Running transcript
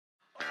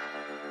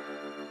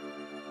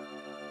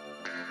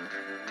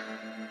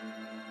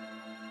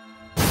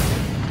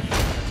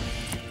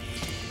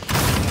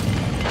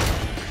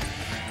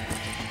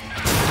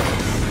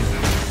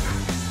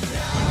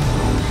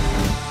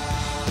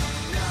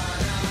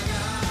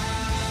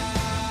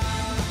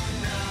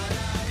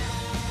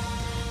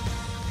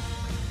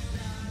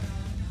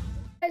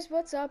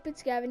what's up?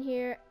 It's Gavin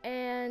here,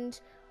 and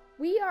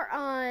we are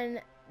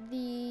on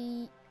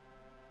the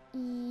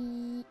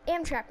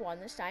Amtrak one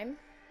this time,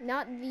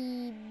 not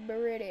the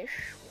British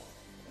one.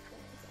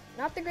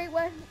 Not the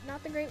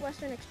Great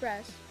Western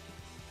Express.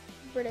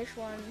 British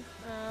one.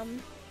 Wait, I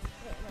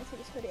might take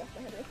this hoodie off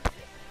my head real quick.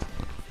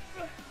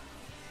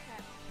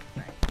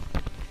 Alright.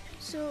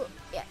 So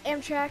yeah,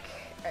 Amtrak.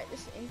 Alright,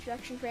 this is the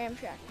introduction for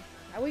Amtrak.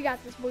 Alright, we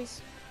got this,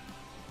 boys.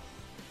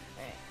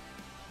 Alright.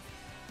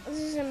 This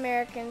is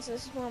American, so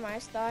this is more my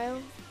style.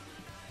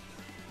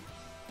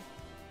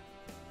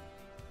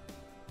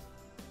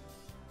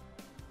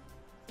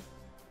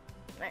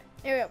 Alright,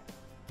 here we go.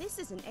 This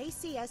is an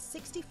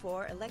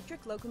ACS-64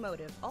 electric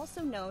locomotive,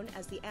 also known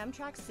as the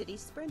Amtrak City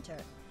Sprinter.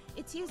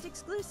 It's used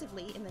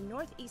exclusively in the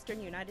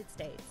northeastern United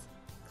States.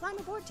 Climb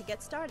aboard to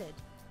get started.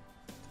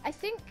 I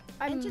think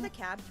Enter the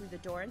cab through the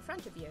door in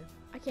front of you.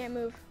 I can't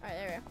move. Alright,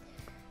 there we go.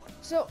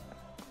 So,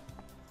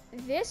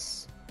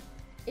 this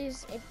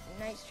is a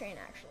nice train,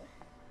 actually.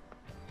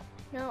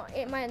 No,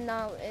 it might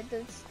not.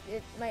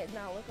 It might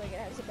not look like it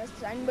has the best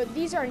design, but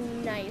these are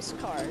nice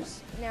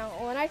cars. Now,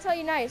 when I tell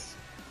you nice,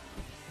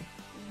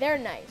 they're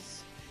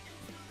nice.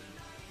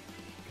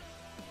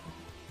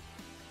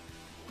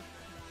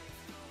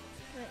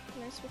 Alright,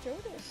 can I switch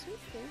over to the seat,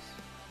 please?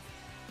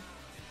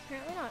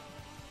 Apparently not.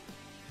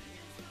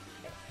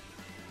 Okay.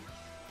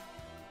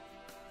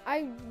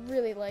 I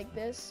really like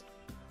this.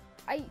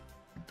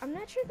 I'm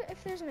not sure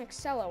if there's an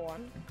Excella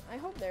one. I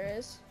hope there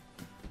is.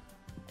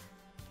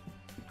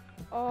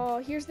 Oh,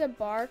 here's the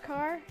bar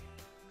car.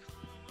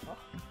 Oh,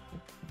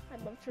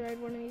 I'd love to ride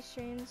one of these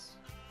trains.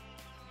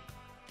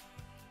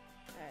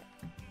 Alright,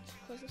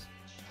 close this.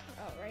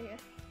 Oh, right here.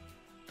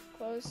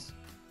 Close.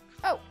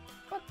 Oh,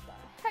 what the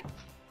heck?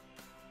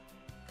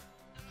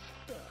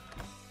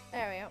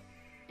 There we go.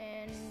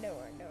 And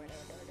door.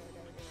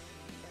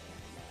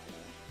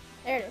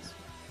 There it is.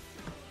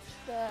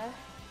 Let's go out.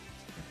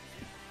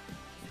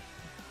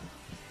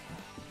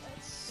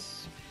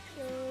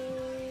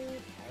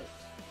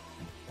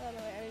 By the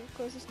way, I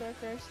close this door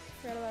first.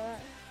 Forgot about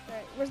that.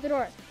 Alright, where's the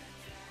door?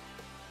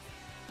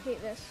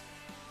 Hate this.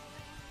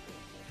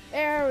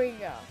 There we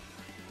go.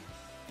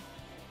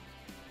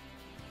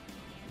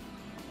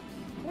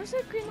 What does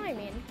that green light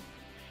mean?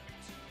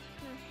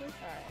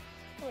 Alright,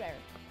 whatever.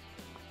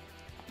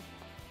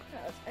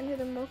 Alright, let's enter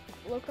the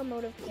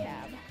locomotive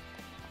cab.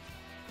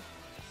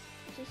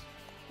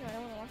 No, I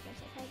don't want to lock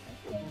myself out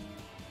there.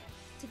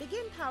 To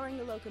begin powering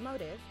the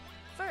locomotive,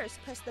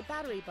 first press the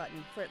battery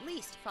button for at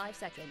least 5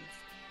 seconds.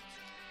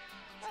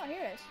 Oh,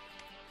 here it is.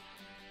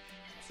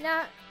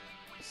 Now,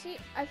 see,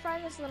 I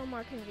find this a little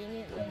more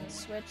convenient than the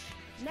switch.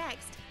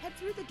 Next, head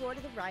through the door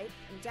to the right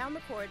and down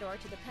the corridor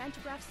to the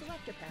pantograph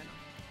selector panel.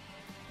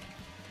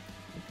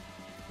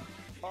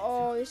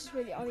 Oh, this is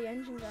where all the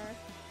engines are.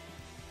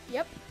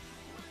 Yep.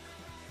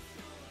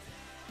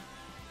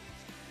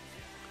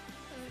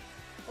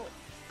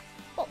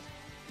 Oh,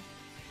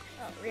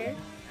 rear?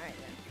 Alright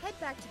then. Head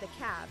back to the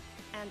cab,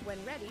 and when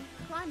ready,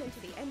 climb into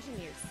the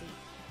engineer's seat.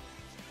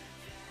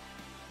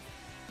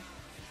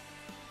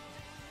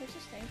 Here's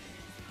this thing.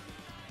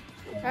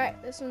 Alright,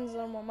 this one's a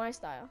little more my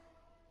style.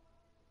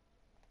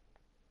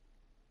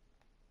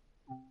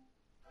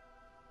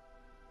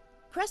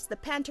 Press the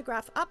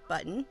pantograph up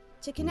button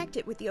to connect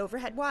it with the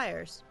overhead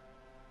wires.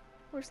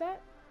 Where's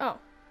that? Oh.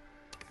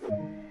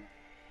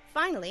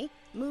 Finally,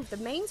 move the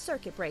main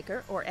circuit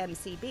breaker, or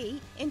MCB,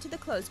 into the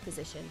closed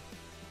position.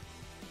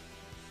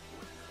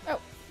 Oh.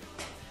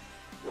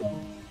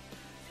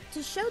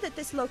 To show that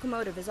this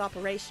locomotive is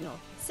operational,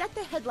 set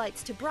the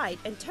headlights to bright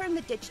and turn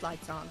the ditch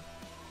lights on.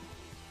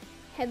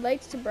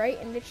 Headlights to bright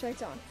and ditch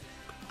lights on.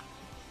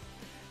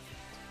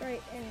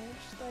 Bright and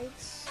ditch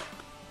lights.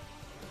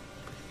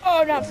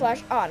 Oh, not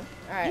flash on.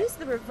 Alright. Use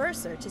the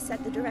reverser to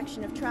set the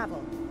direction of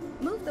travel.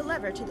 Move the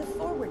lever to the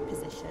forward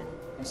position.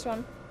 This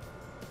one.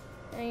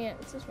 Dang it,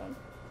 it's this one.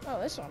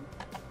 Oh, this one.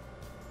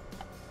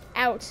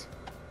 Out.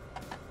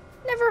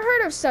 Never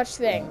heard of such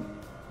thing.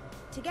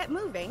 To get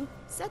moving,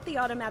 set the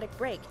automatic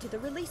brake to the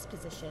release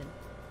position.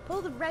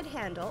 Pull the red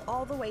handle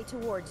all the way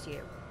towards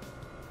you.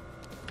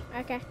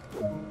 Okay.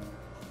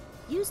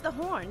 Use the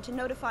horn to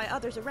notify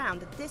others around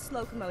that this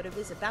locomotive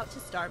is about to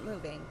start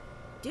moving.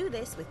 Do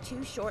this with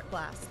 2 short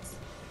blasts.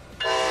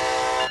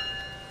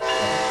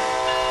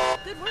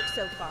 Good work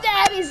so far.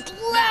 That is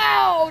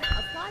loud! Now,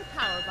 apply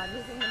power by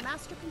moving the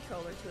master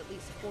controller to at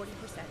least 40%.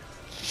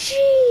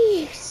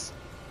 Jeez!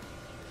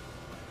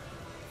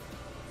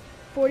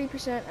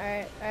 40%.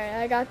 Alright,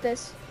 I got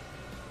this.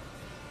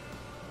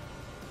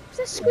 What's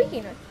that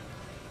squeaking?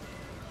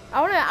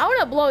 I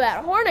wanna blow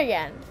that horn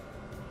again.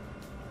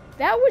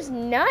 That was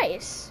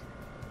nice.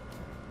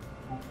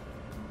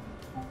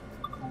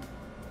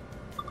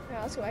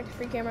 Alright, let's go back to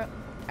free camera.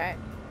 Alright.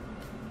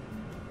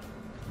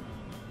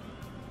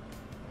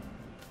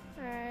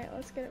 Alright,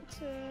 let's get up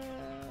to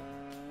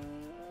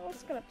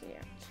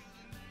here.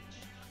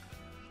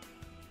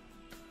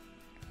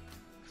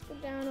 Let's go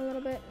down a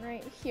little bit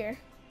right here.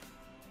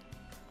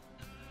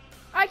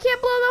 I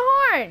can't blow the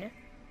horn!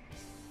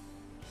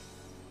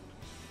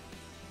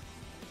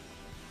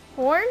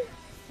 Horn?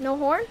 No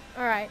horn?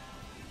 Alright.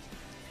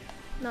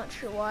 Not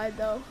sure why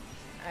though.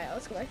 Alright,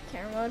 let's go back to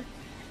camera mode.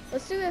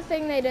 Let's do the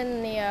thing they did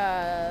in the,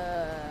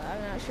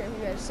 I'm not sure if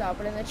you guys saw,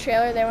 but in the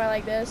trailer they went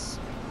like this.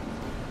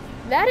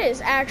 That is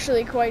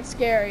actually quite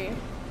scary.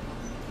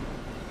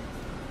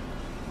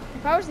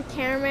 If I was the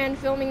cameraman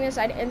filming this,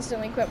 I'd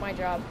instantly quit my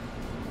job.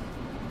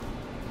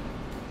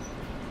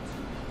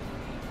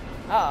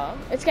 Uh-oh,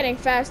 it's getting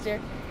faster.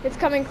 It's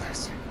coming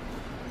closer.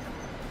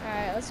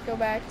 Alright, let's go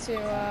back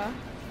to,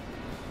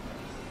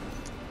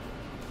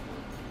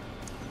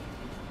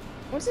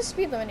 what's the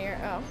speed limit here?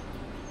 Oh,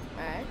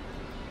 alright.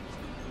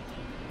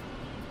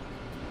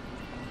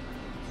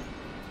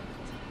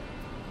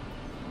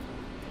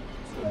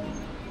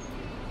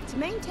 To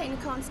maintain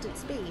constant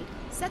speed,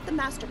 set the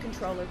master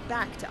controller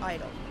back to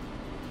idle.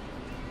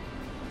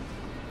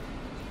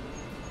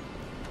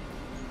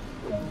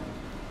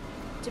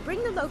 To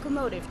bring the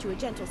locomotive to a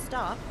gentle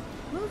stop,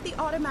 move the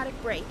automatic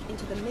brake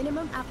into the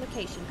minimum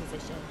application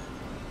position.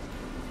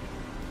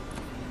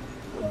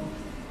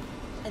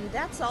 And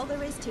that's all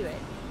there is to it.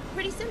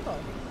 Pretty simple.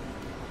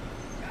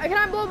 Can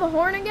I blow the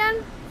horn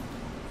again?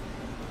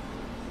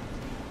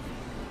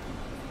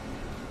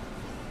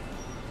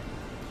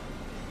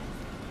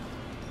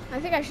 I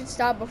think I should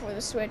stop before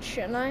the switch,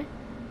 shouldn't I?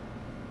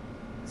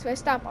 So if I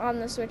stop on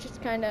the switch, it's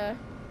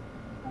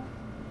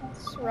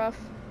rough.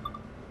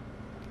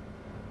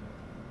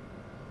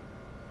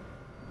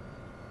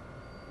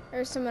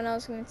 Or someone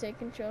else gonna take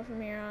control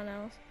from here on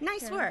out.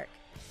 Nice work.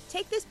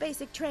 Take this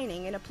basic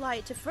training and apply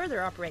it to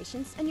further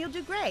operations and you'll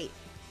do great.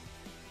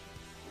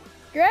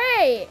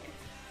 Great!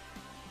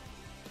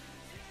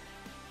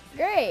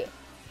 Great.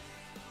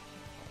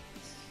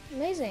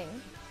 Amazing.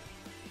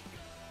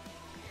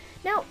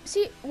 Now,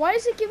 see, why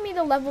does it give me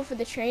the level for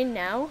the train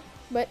now?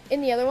 But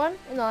in the other one,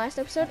 in the last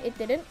episode, it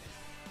didn't.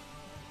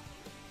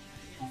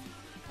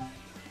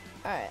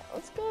 Alright,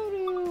 let's go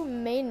to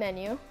main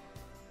menu.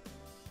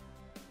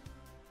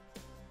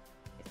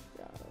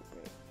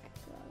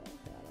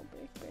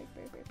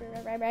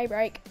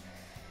 Brake.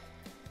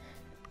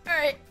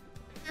 Alright.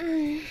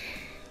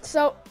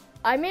 So,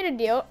 I made a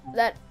deal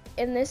that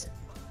in this...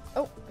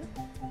 Oh.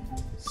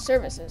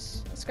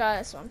 Services. Let's go to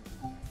this one.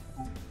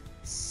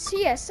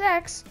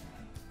 CSX?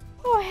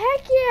 Oh,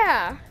 heck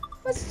yeah!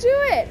 Let's do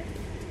it!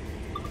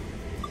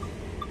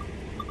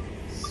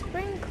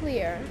 Spring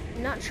clear.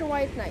 Not sure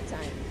why it's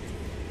nighttime.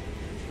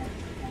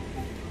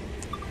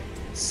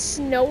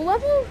 Snow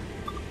level?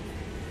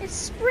 It's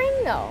spring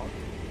though.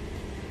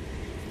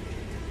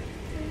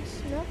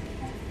 Snow?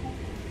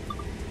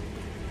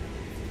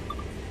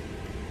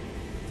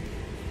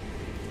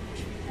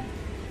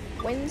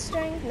 Wind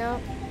strength? No.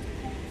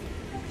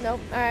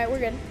 Nope. Alright, we're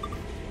good.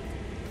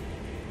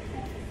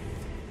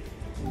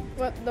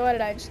 What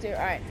did I just do?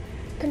 Alright.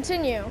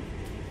 Continue.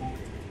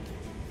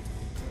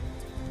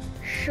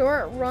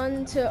 Short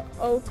run to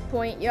Oak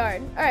Point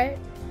Yard. Alright.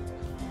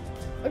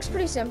 Looks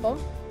pretty simple.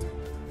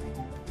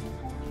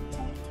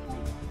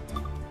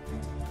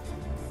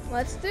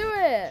 Let's do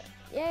it!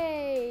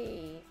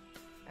 Yay!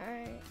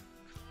 Alright.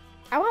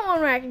 I want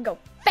one where I can go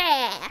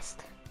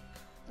fast!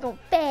 Go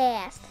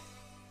fast!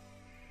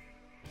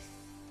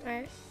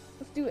 Alright.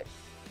 Let's do it.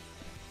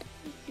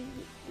 Do it.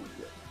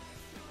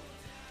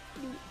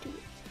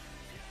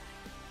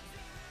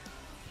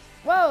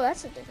 Whoa,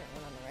 that's a different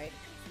one on the right.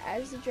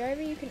 As the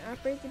driver, you can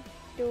operate the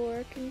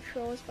door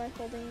controls by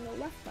holding the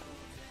left button.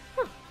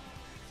 Huh.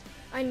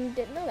 I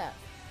didn't know that.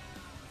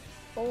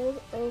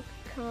 Old Oak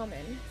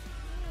Common.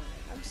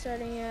 I'm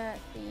starting at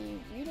the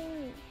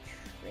reading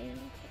train.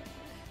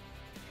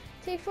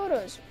 Take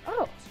photos.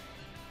 Oh.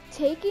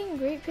 Taking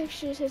great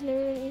pictures has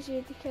never been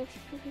easier to capture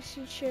pictures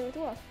to share with the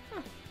world.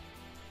 Huh.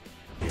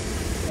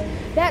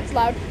 That's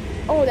loud.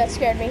 Oh, that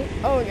scared me.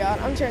 Oh god,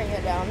 I'm turning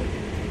it down.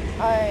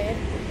 Alright,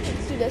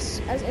 let's do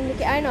this as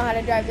indicate. I know how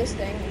to drive this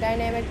thing.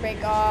 Dynamic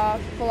brake off,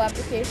 full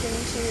application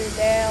to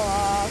bail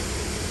off,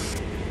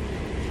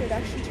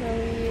 introduction to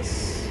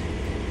release,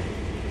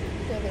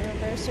 feel the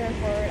reverser and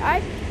forward.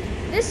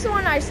 This is the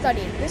one I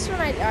studied.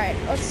 Alright,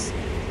 let's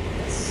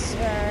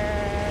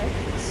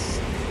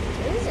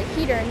there's a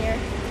heater in here.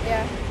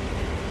 Yeah.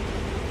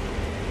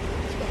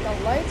 Let's get the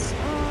lights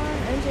on,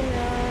 engine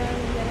on,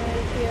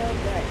 generator field.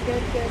 Alright,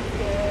 good.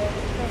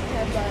 Front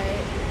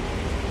headlight.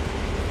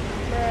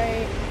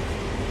 Right.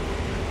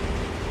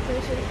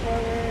 Push it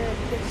forward,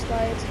 fix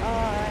lights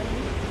on,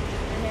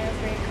 and air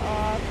brake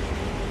off.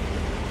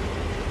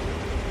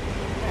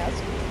 Alright,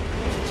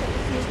 let's check the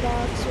fuse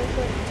box real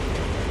quick.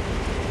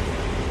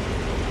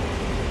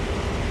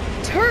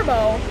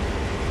 Turbo!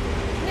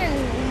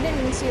 Didn't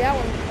even see that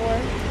one before.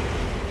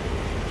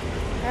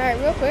 Alright,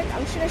 real quick,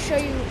 I'm just gonna show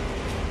you.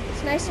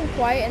 It's nice and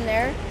quiet in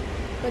there,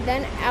 but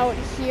then out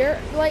here,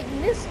 like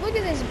this, look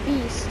at this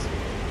beast.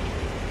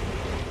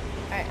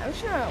 Alright, I'm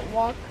just gonna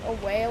walk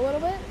away a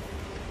little bit,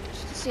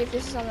 just to see if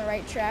this is on the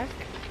right track.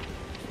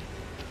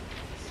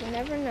 So you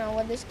never know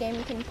what this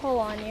game can pull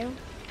on you.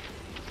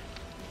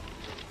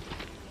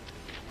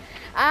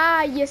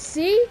 Ah, you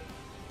see?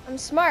 I'm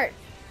smart.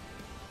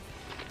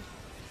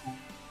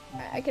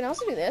 I can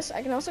also do this.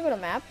 I can also go to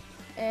map.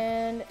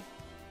 And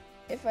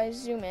if I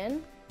zoom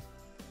in,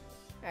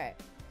 all right.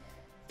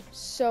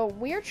 So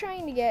we're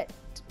trying to get,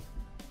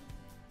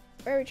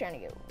 where are we trying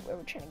to go? Where are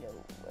we trying to go?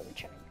 Where are we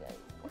trying to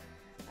go?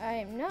 I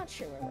am not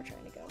sure where we're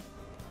trying to go.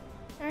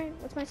 All right,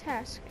 what's my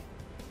task?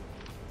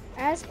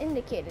 As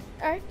indicated.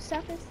 All right,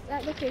 stop at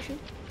that location.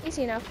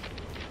 Easy enough.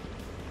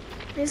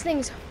 This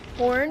thing's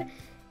horn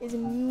is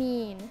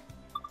mean.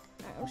 All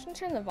right, I'm just gonna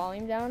turn the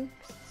volume down.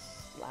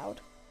 It's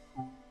loud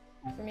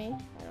for me.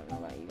 I don't know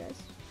about you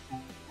guys.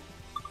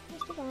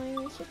 What's the volume?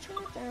 Let's just turn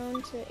it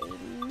down to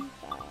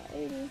 85,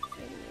 80, maybe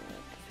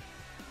like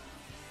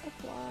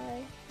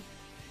apply.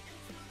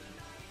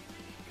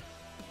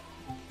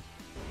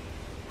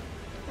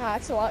 Ah,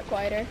 it's a lot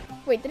quieter.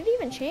 Wait, did it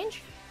even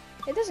change?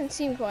 It doesn't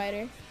seem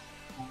quieter.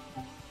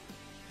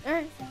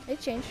 Alright, it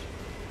changed.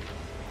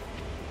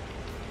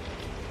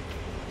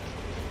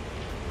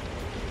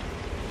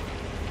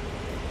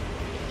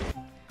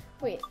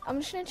 Wait, I'm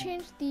just gonna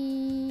change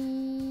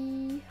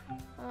the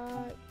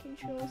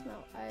controls.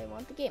 No, I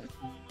want the game.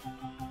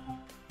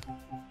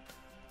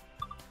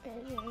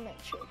 And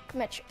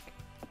metric,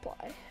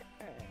 apply.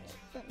 Alright,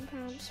 button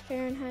prompts,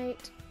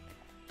 Fahrenheit.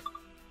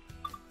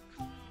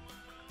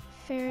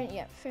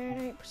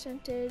 Fahrenheit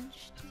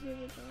percentage,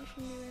 it's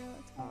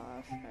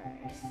off.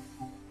 Alright.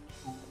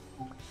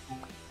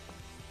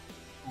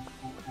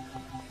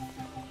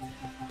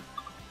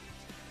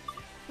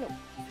 Nope,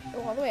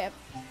 go all the way up.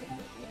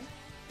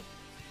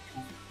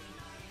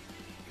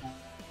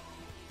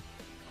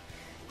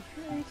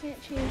 I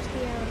can't change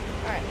the,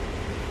 alright.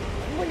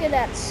 Look at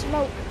that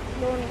smoke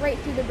going right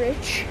through the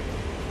bridge,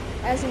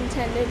 as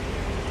intended.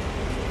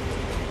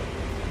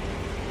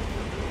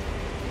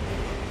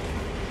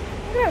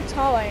 Look how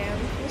tall I am.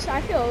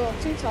 I feel a little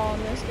too tall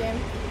in this game.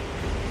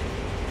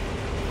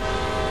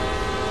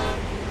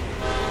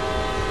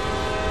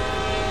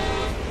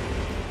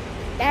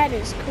 That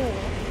is cool.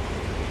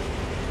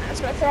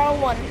 That's gonna throw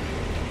a 1.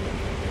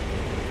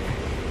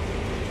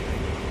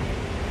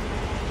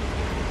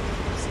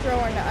 Let's throw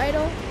her into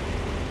idle.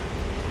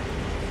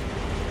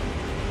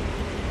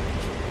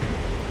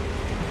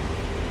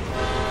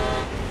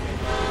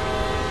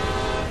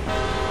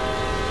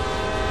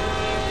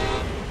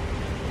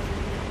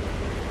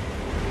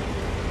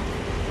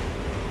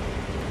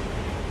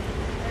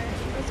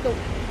 Go.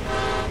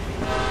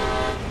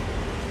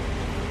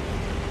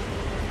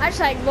 I just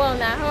like blowing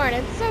that horn.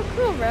 It's so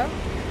cool, bro.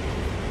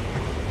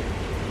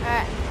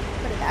 Alright,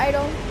 put it to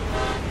idle.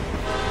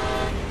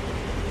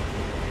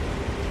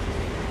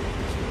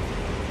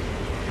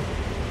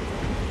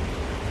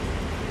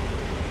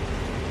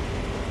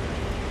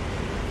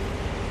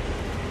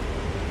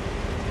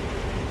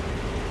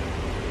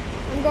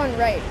 I'm going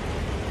right,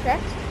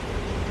 correct?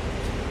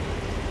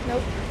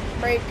 Nope,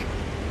 brake.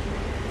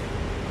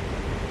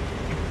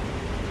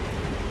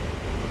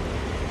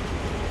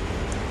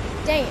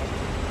 Dang it.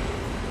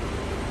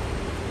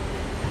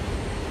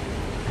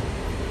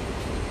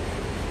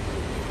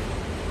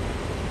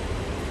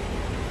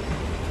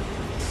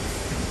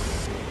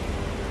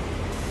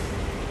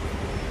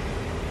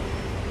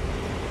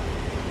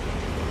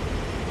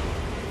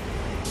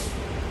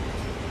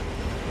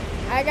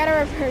 I gotta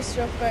reverse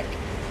real quick.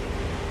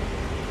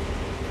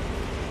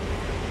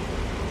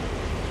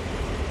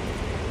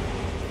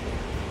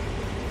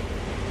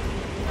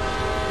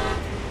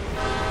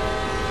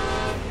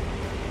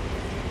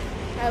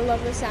 I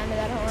love the sound of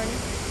that horn.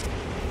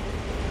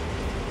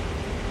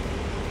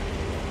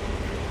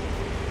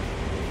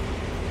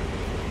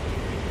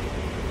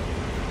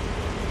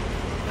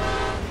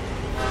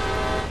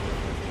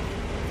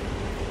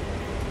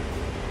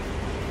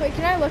 Wait,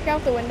 can I look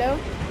out the window,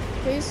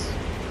 please?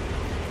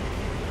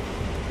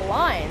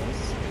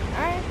 Blinds?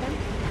 Alright then.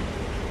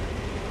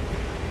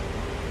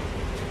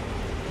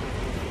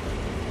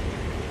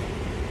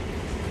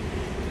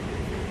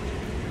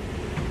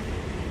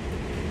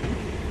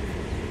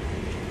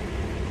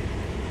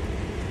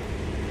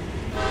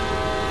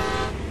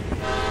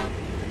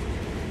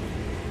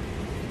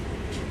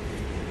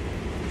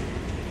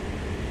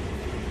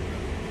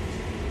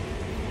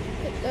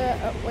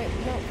 Oh, wait,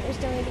 no, we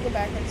still need to go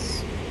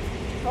backwards.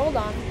 Hold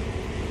on.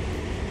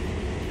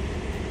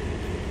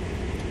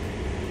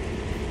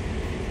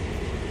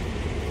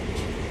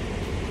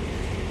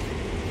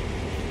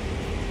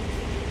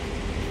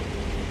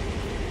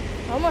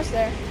 Almost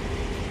there.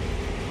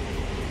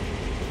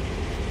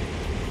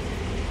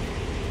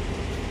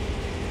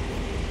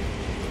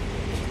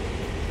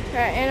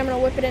 Alright, and I'm gonna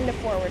whip it into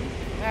forward.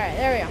 Alright,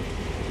 there we go.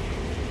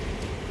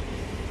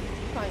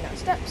 Going down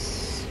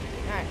steps.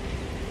 Alright.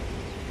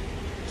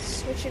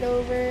 Switch it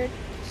over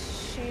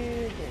to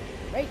the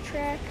right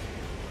track.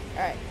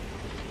 Alright.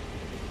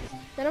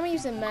 Then I'm gonna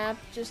use the map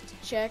just to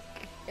check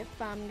if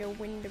I'm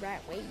going the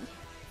right way.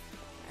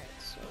 Alright,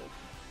 so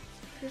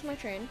here's my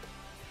train.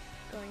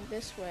 Going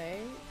this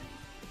way.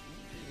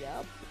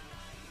 Yup.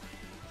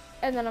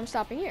 And then I'm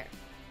stopping here.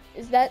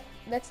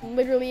 That's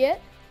literally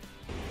it?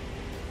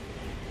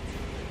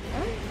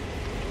 Alright.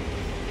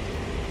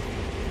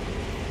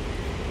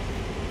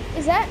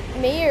 Is that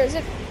me or is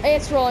it?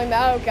 It's rolling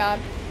back. Oh god.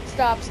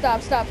 Stop,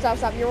 stop, stop, stop,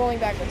 stop. You're rolling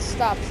backwards.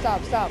 Stop,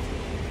 stop, stop.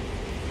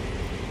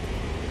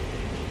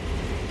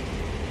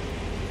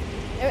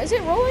 Is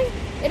it rolling?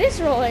 It is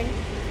rolling.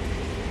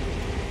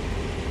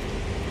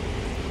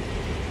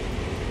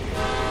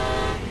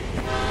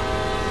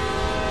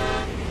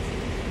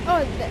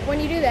 Oh, when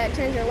you do that, it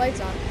turns your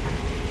lights on.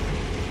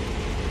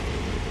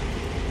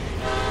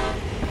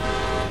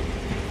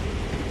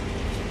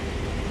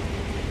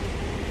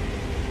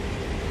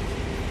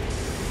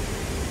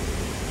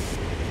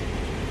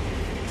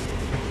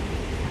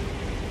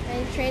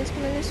 Any trains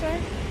coming this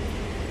way?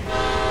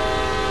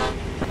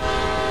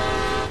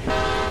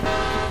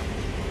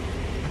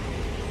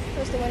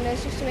 Close the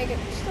windows just to make it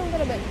just a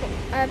little bit cool.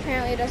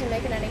 Apparently it doesn't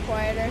make it any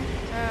quieter.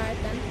 Alright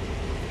then.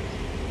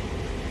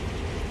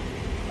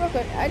 Real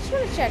quick, I just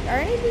want to check. Are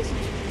any of these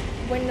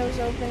windows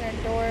open or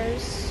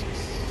doors?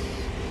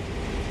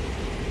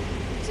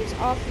 It seems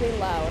awfully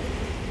loud.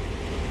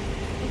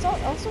 It's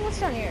also, what's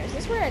down here? Is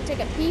this where I take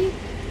a pee?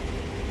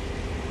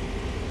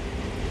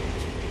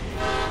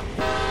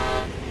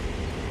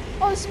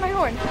 Oh, this is my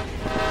horn.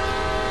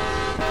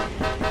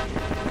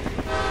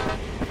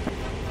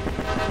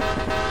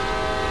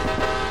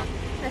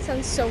 That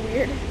sounds so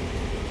weird.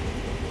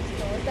 Let's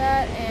go with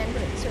that and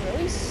put it to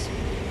release.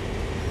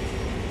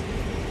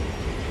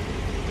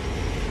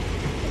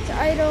 It's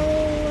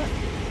idle.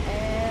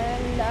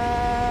 And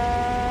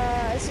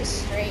this is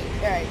straight.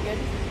 Alright, good.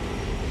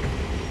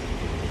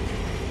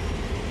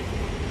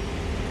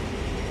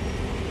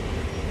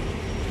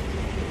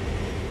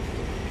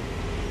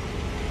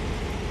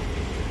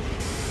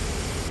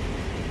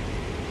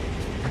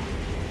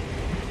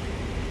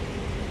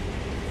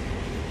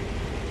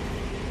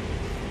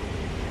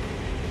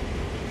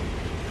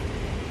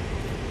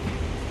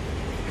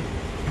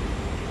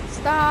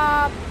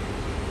 Stop.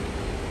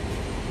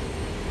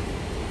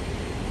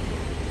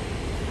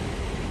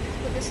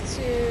 Put this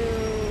to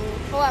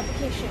full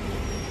application.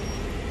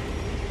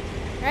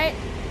 Right?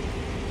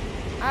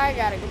 I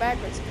gotta go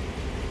backwards.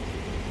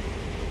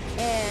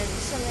 And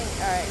something.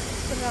 Alright,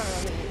 let's put it on a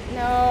lead.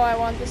 No, I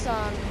want this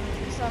on.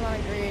 This on a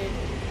grid.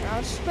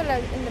 I'll just put it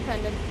as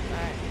independent.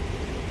 Alright.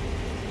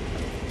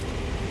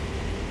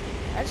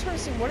 I just want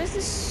to see, what is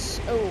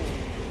this? Oh.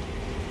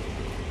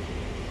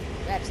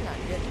 That's not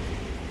good.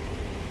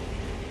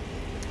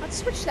 Let's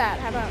switch that.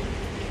 How about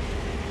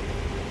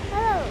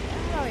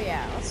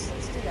yeah, let's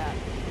do that.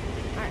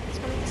 Alright, let's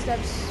come up the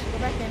steps, go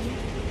back in.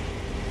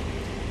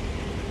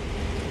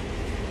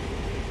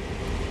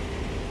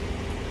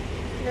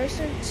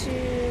 Racer to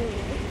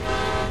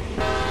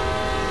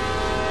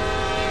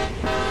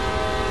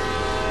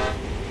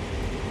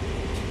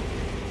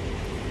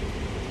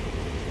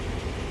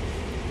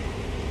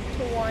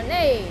to 1A.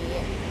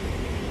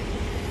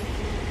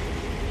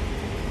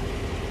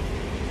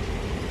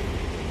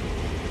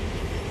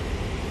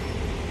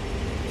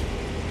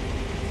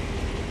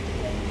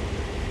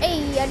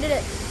 Hey, I did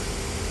it.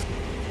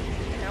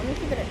 And now I'm gonna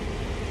keep it at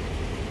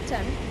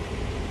 10.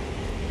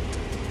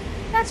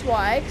 That's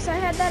why, because I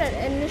had that at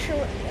initial.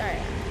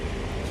 Alright,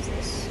 what is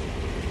this?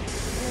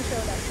 Initial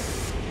reduction.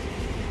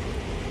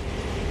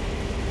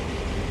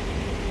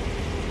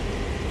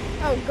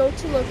 Oh, go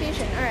to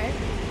location. Alright.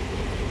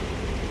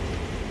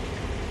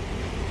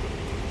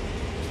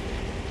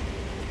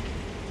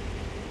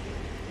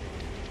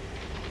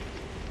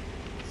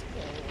 Let's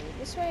go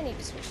this way. I need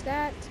to switch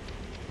that.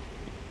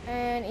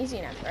 And easy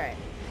enough. Alright.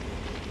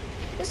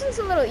 This one's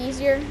a little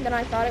easier than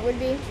I thought it would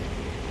be.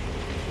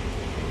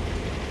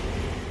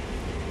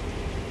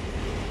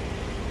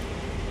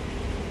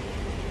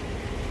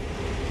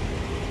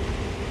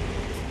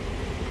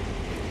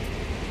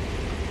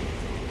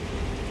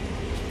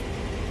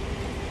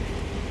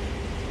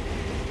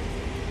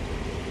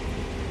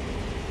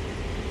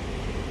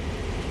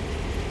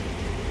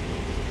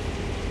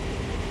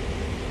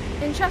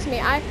 And trust me,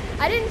 I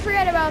didn't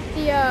forget about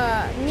the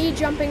me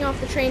jumping off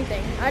the train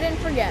thing. I didn't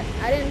forget.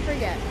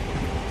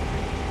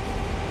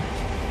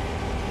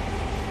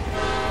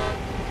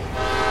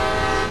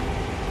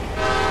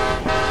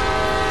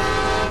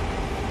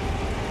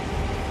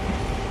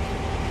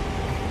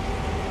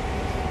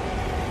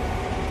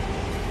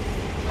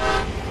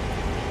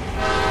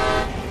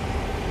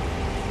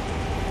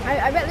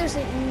 I bet there's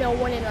like no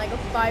one in like a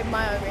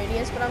 5-mile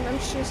radius, but I'm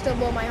just gonna still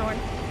blow my horn.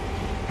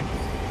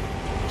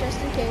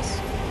 Just in case.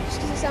 Just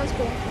because it sounds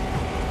cool.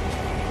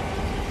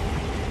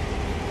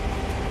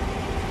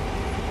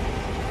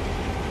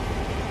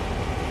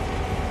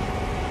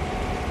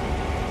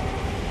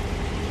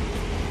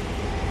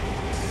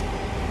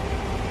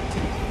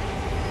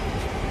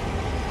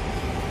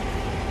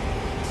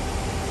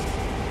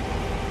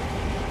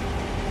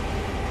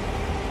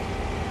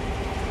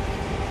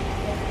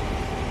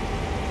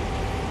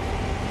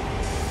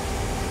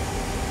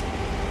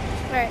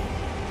 Alright.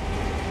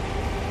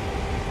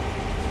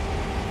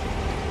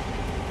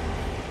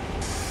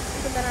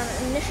 Put that on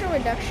initial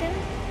reduction.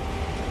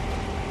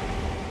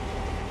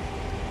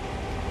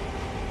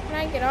 Can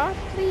I get off,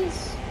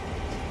 please?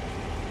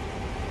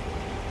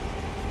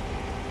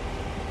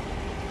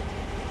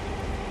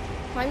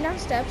 Climb down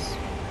steps.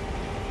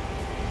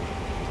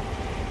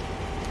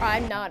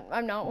 I'm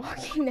not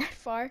walking that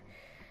far.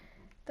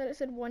 Thought it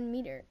said 1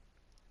 meter.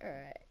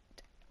 Alright.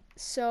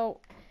 So,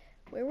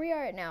 where we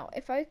are at now,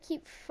 if I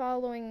keep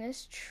following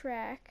this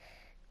track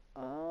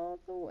all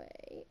the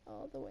way,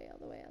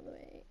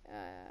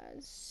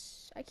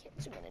 I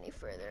can't zoom in any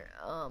further.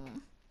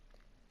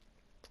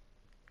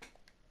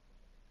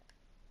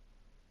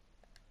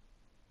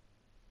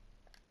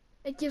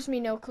 It gives me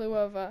no clue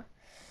of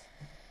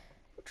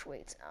which way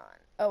it's on.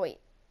 Oh wait,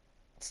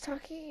 it's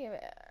talking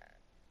about.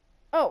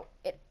 Oh,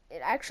 it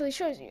actually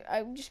shows you.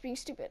 I'm just being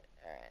stupid.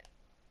 All right.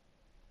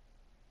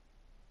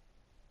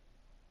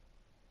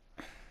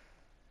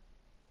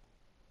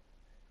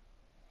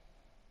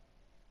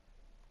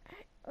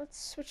 Let's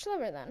switch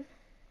lever then.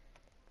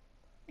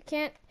 I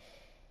can't.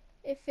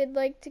 If it'd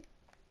like to.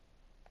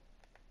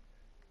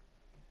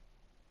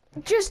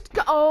 Just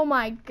go. Oh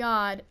my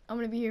god. I'm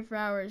gonna be here for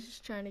hours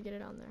just trying to get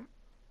it on there.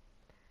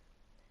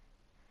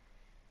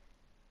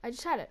 I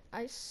just had it.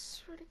 I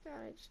swear to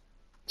god.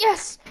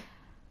 Yes!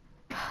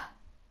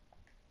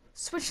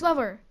 Switch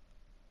lever.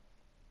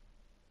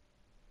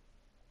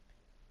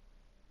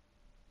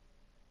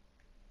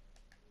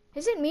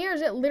 Is it me or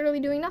is it literally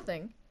doing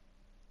nothing?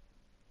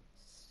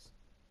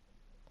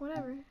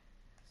 Whatever.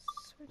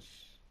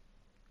 Switch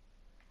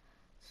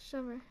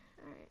lever.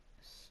 Alright.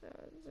 So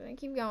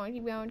keep going.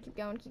 Keep going.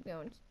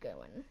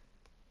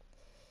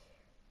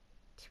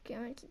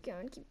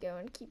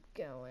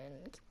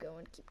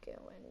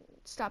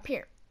 Stop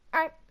here.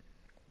 Alright.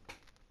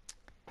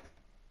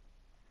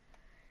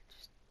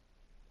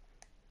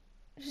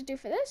 Just do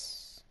for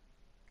this.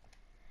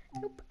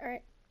 Nope.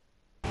 Alright.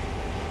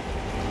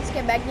 Let's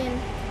get back in.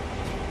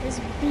 This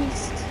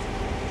beast.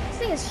 This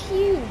thing is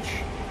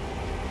huge.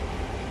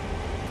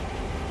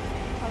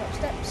 Climb up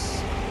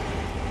steps.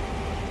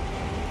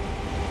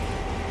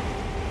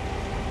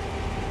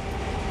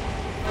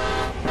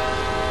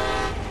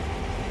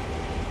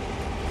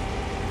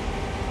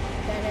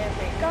 Then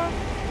brake off.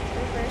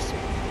 Reverse to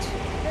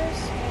this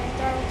and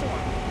throttle to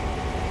 1.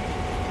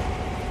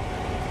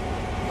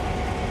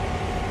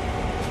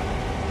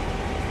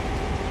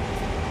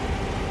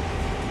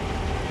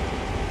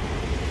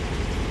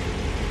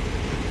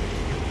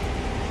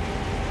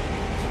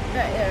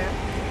 Right there.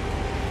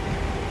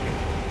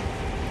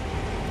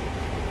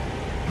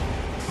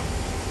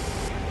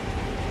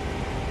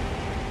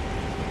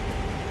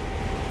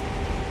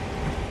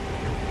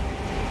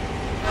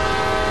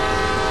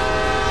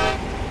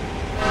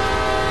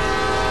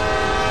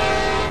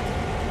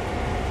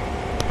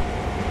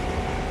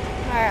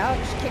 Alright, I'll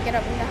just kick it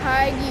up into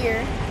high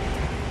gear.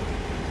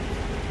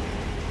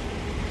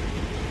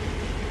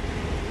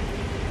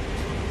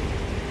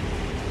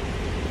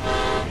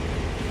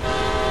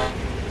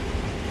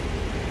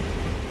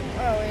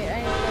 Oh wait, I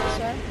need to go this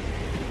way.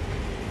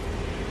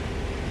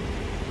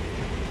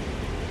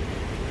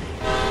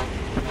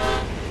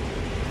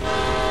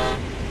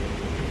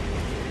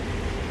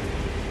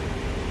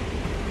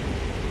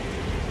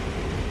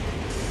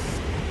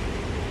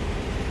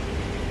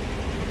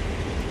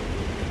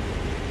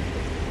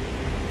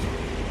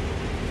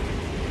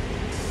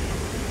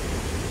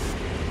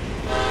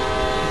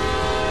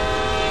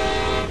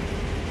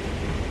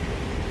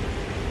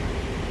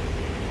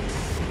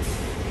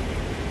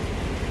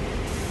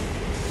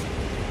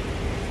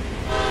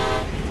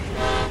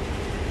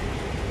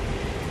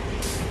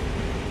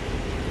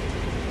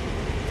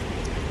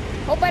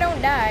 Hope I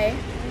don't die.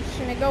 I'm just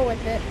gonna go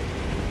with it.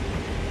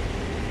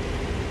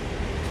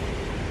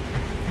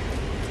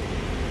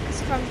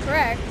 Because if I'm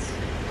correct,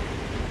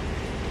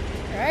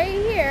 right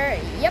here,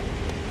 yep.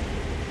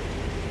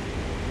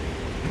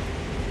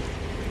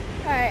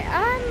 Alright,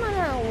 I'm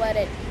gonna let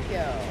it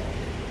go.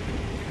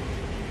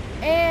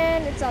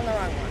 And it's on the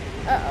wrong one.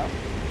 Uh-oh.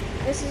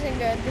 This isn't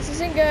good. This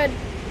isn't good.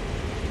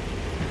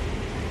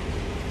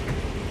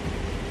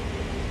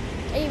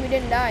 Hey, we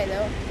didn't die,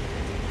 though.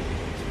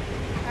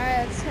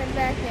 Alright, let's head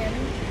back in.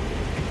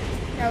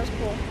 That was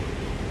cool.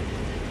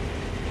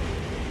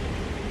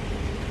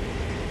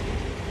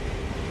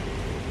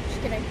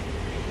 Just kidding.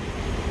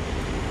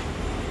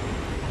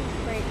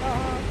 Brake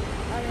off.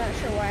 I'm not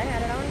sure why I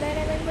had it on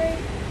dynamic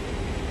brake.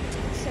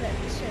 Set it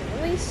to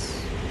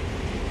release.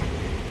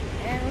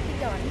 And we'll keep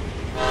going.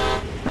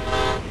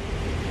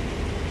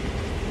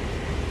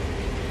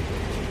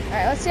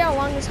 Alright, let's see how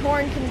long this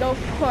horn can go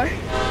for.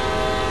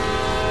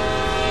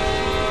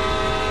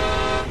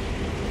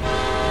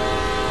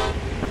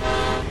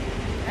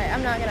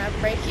 I'm not gonna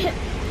break it,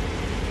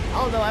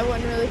 although I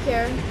wouldn't really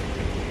care.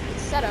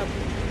 Setup.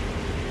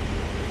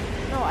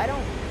 No, I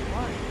don't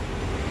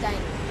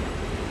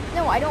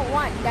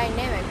want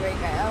dynamic brake.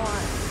 I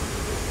want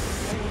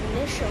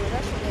initial.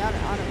 That's really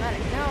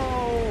automatic.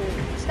 No,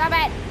 stop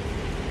it.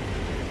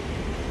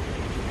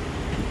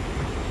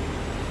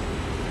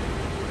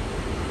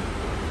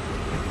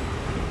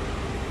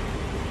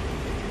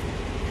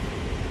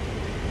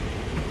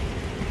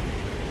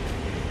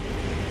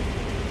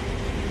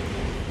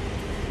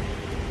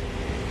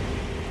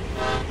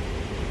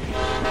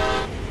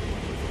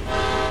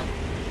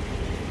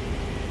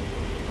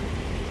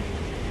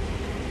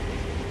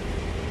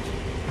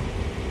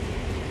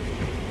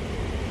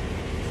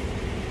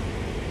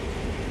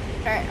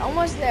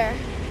 almost there.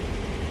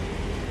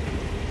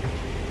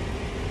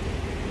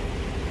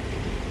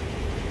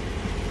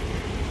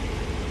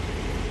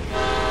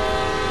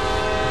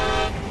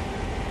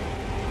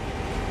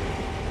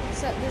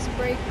 Set this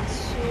brake to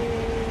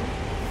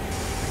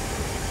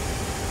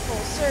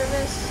full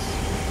service.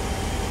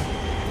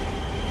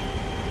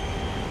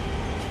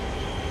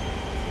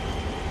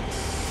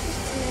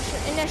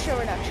 Just initial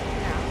reduction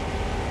for now.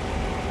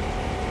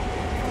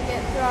 We'll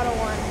get throttle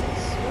ones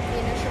with the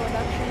initial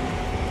reduction.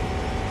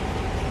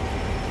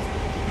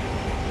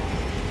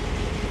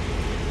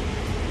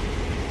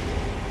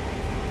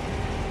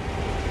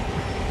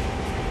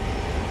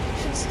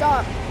 Should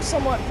stop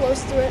somewhat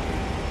close to it.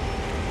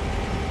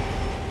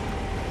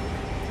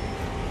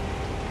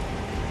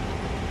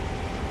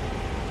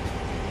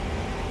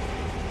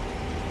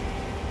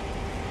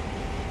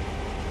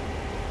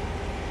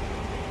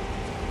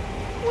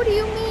 What do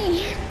you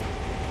mean?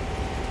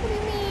 What do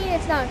you mean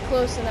it's not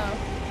close enough?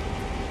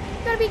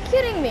 You gotta be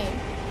kidding me.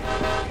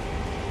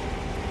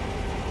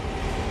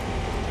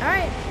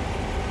 Alright.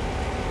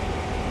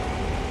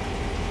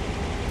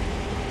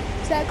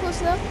 Is that close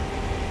enough?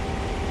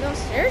 No,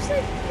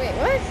 seriously? Wait,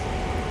 what?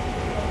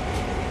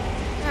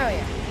 Oh,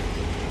 yeah.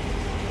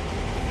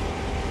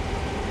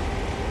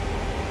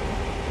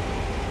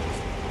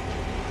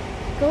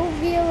 Go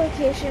via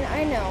location.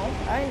 I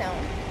know.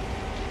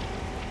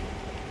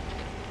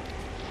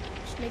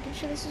 Making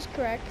sure this is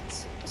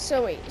correct.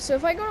 So wait, so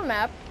if I go to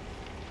map,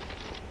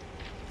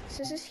 so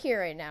this is here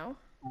right now.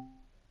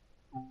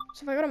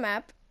 So if I go to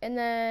map and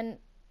then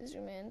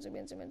zoom in,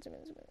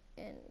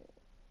 and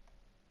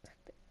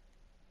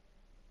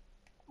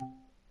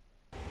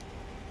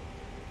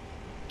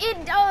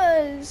it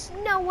does!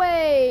 No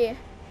way!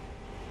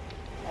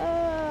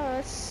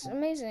 That's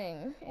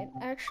amazing. It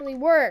actually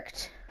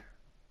worked.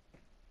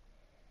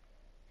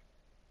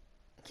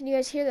 Can you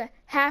guys hear the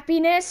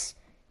happiness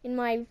in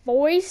my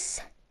voice?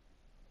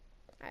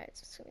 Alright,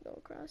 so it's gonna go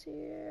across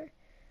here.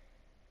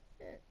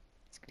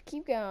 It's gonna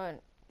keep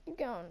going.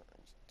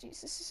 Jeez,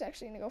 this is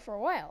actually gonna go for a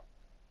while.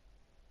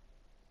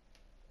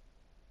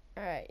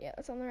 Alright, yeah,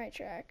 that's on the right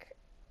track.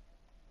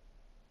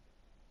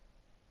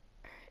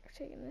 Alright, we're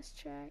taking this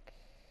track.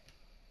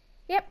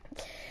 Yep.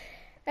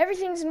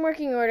 Everything's in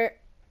working order,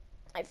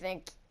 I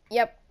think.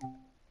 Yep.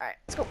 Alright,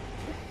 let's go.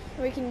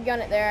 We can gun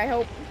it there, I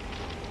hope.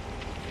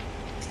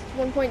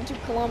 1.2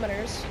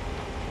 kilometers.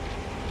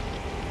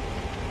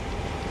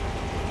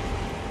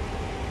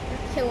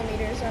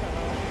 Kilometers, I don't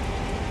know.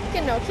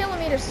 Okay, no,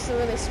 kilometers is a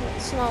really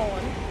small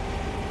one.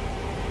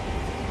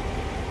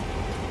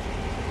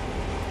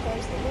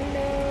 Close the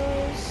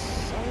windows.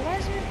 Sun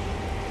visor?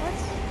 What?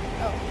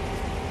 Oh.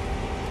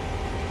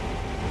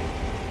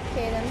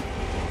 Okay then.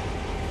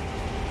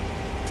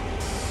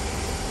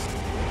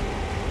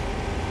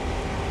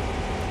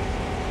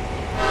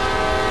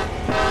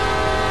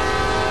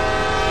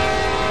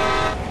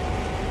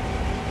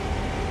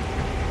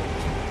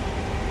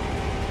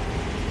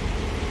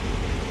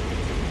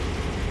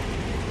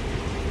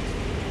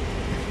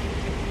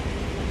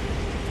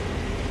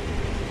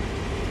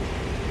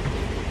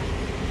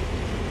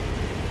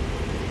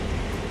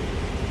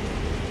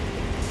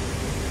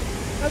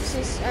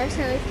 Oopsies, I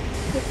accidentally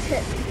clicked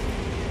hit.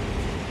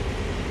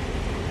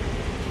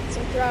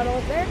 Some throttle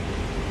up there.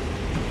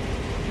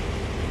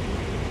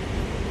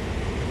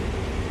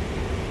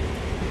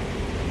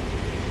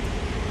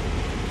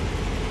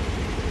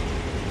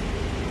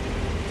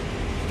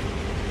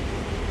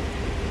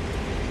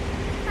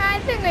 I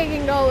think we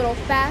can go a little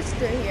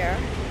faster here.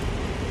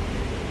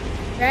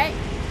 Right?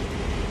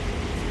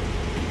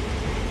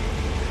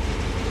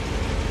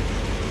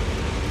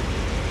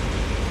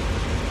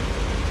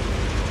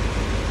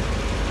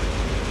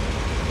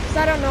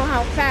 I don't know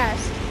how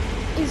fast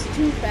is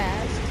too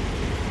fast.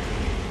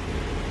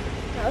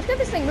 Now let's get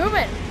this thing moving.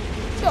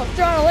 Let's go,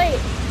 throttle 8.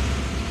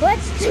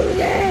 Let's do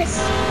this!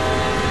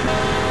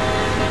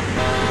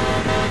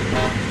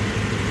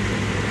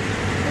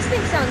 This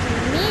thing sounds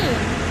mean.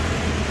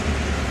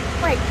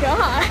 My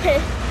God.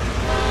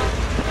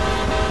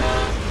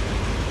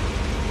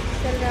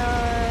 Set it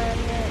on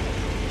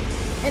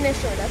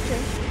initial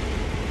reduction.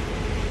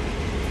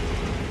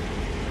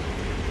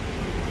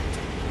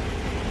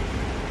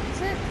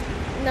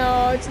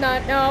 No, it's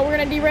not. No, we're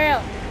gonna derail.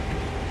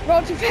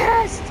 Roll too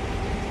fast.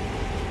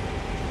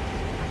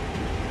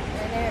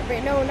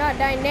 No, not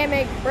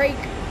dynamic brake.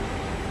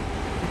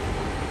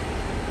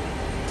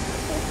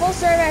 Full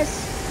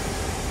service.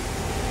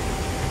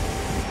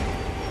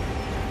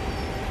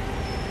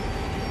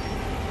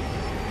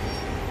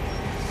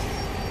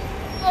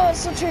 Oh,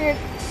 it's so triggered.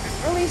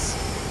 Release.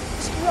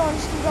 Just keep going,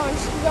 just keep going,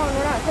 just keep going.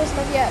 We're not close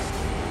enough yet.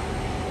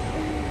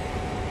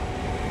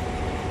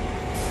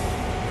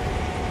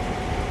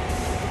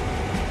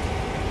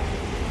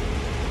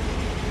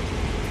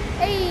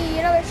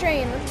 Another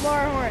train. Let's blow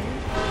our horn.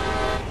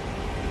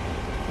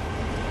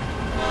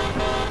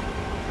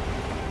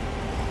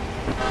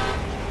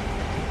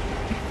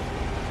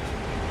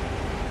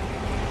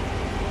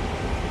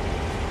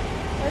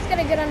 Let's get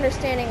a good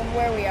understanding of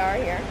where we are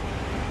here.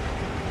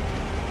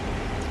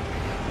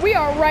 We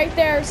are right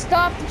there.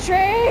 Stop the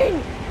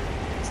train.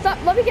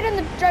 Stop. Let me get in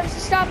the drive.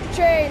 Stop the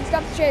train.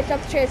 Stop the train.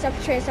 Stop the train. Stop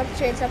the train. Stop the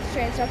train. Stop the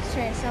train. Stop the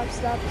train. Stop the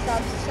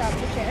train. Stop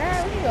the train. All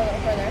right, we can go a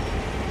little further.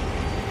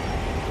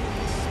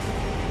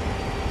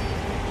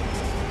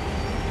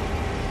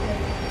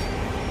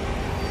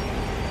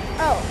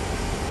 Oh.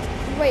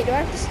 Wait, do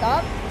I have to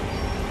stop?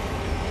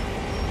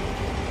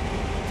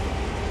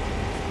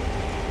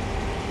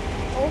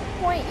 Old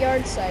Point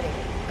Yard sighting.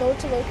 Go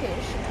to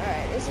location.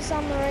 Alright, is this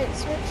on the right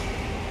switch?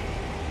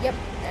 Yep.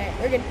 Alright,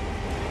 we're good.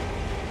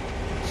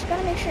 Just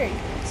gotta make sure.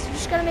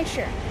 Just gotta make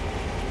sure.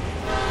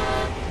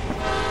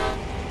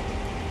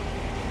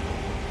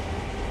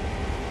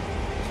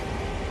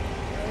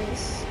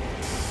 Release.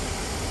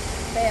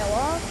 Bail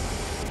off.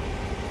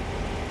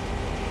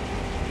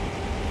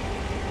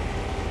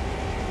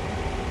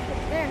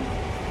 There.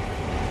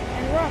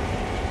 And we're off.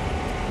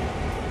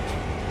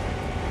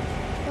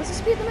 What's the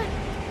speed limit?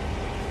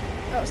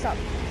 Oh, stop.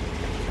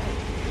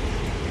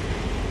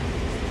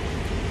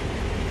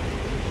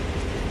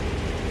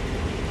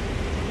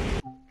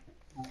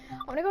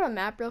 I want to go to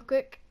map real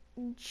quick,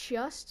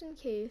 just in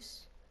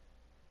case.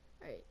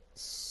 Alright,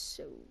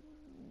 so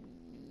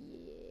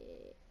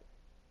yeah.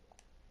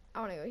 I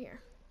want to go here.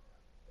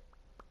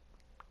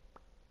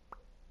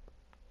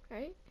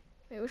 Alright.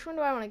 Wait, which one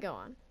do I want to go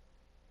on?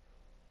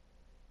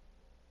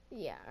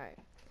 Yeah, alright.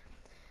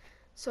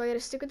 So I gotta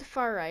stick with the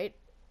far right.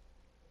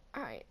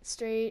 Alright,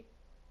 straight.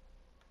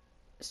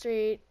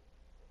 Straight.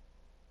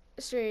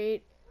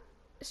 Straight.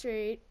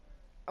 Straight.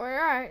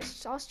 Alright,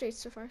 it's all straight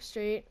so far.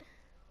 Straight.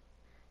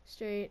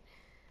 Straight.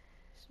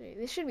 Straight.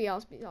 They should be all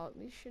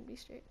these should be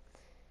straight.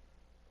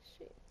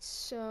 Straight.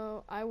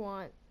 So I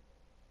want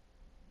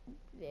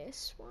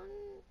this one.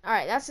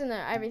 Alright, that's in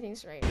there.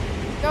 Everything's right.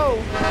 Go!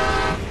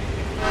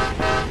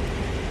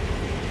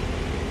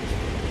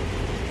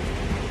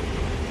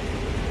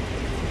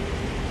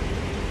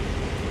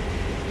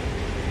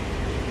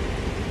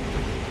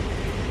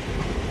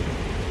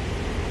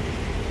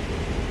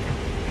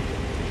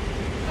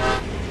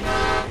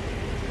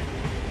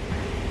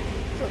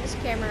 Flip this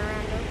camera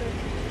around real quick.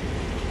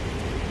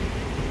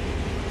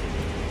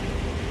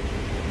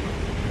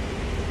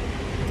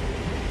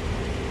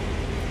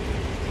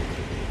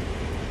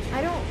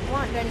 I don't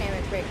want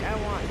dynamic brake. I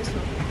want this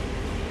one.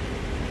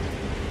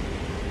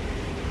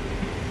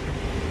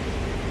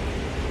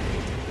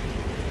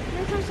 How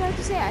many times do I have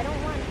to say I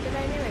don't want the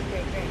dynamic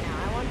brake right now?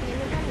 I want the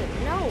independent.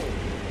 No.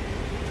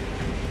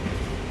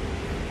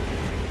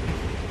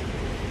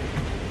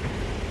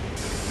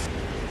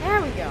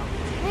 There we go.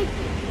 Thank you.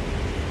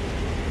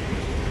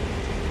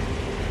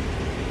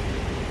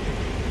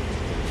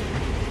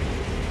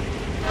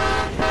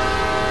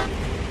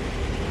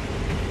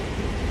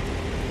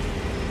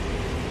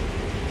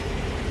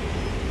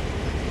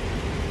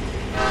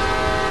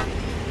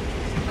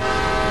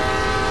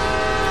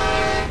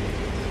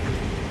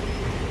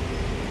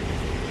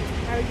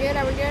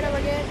 Are we good? Are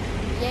we good?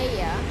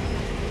 Yeah.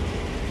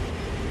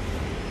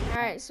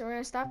 Alright, so we're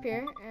gonna stop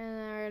here and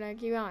then we're gonna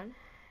keep on.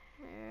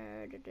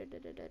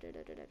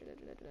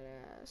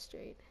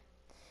 Straight.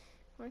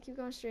 I wanna keep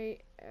going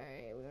straight.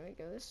 Alright, we're gonna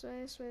go this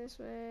way, this way, this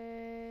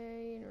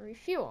way. And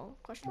refuel?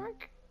 Question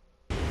mark?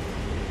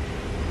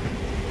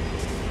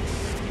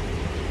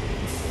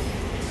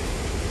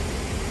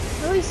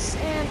 Release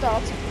and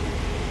throttle.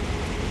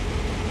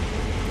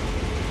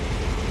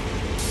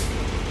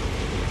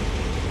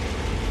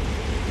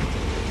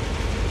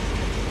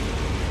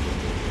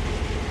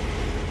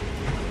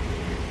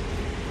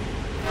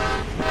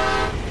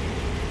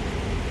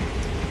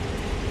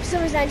 For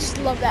some reason, I just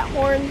love that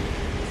horn.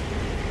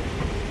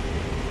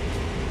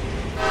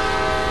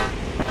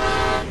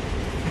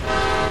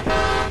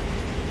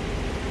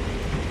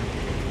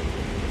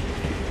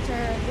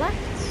 Turn left,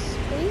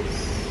 please.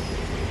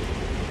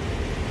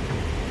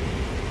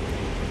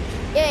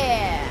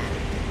 Yeah.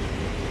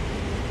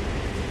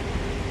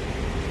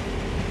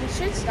 We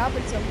should stop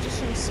at some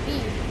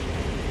speed.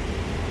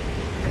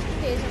 Just in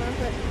case, I'm gonna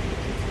put.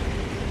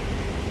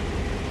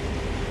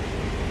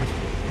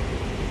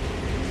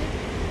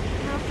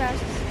 How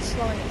fast is it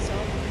slowing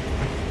itself?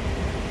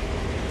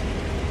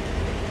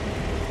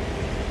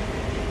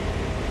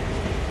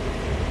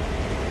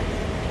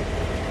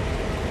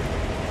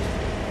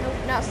 Nope,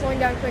 not slowing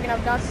down quick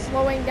enough. Not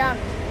slowing down.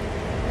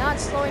 Not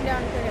slowing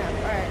down quick enough.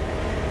 All right.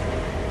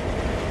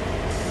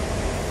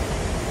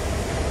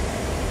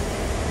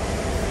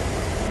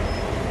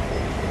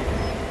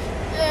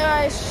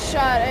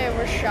 I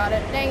overshot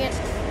it. Dang it.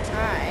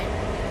 Alright.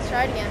 Let's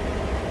try it again.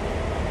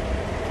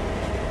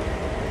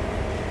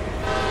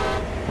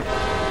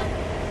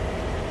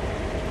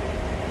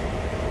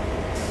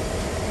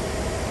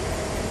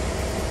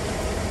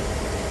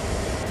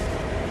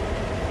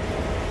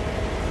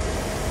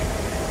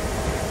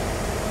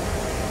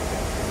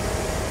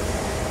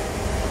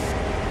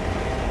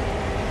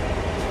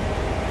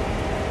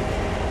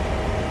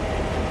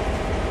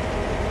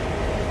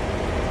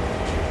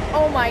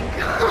 Oh my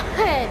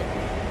god!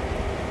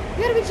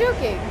 You gotta be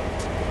joking.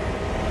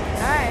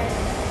 Alright.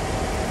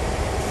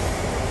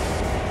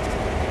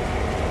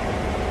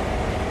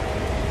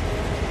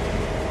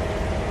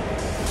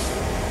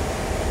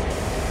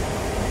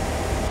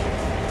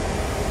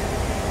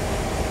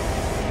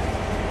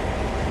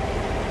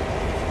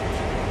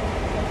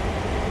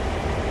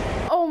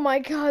 my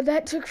god,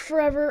 that took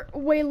forever.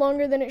 Way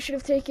longer than it should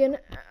have taken.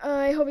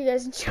 I hope you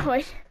guys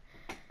enjoyed.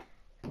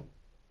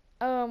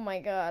 Oh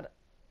my god.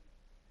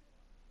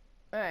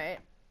 Alright.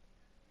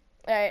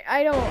 Alright,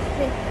 I don't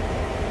think...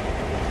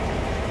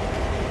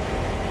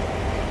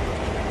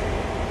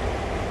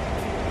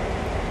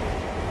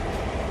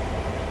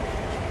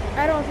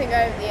 I don't think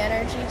I have the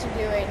energy to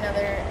do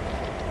another...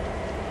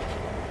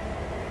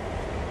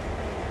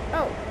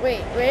 Oh,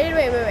 wait.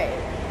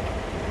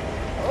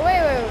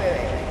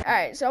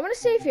 Alright, so I'm gonna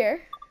save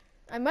here.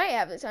 I might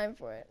have the time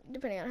for it,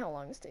 depending on how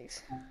long this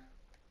takes.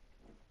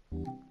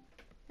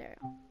 There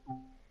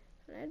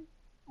we go.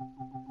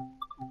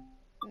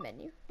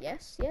 Menu.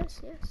 Yes.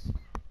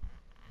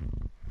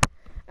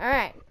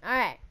 Alright.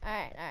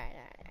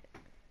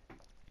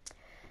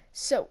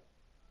 So,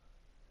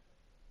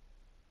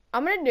 what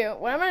I'm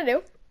gonna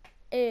do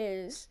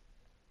is...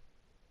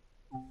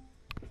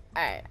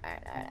 Alright.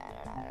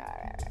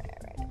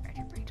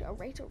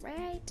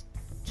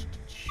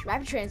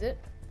 Rapid transit.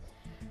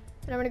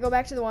 And I'm gonna go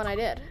back to the one I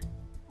did.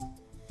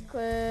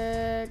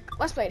 Click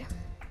Let's Play.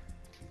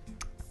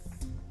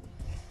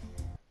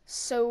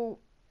 So,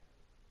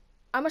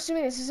 I'm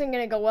assuming this isn't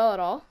gonna go well at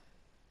all.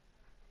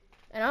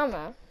 And I don't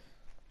know.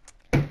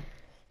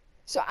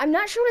 So I'm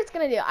not sure what it's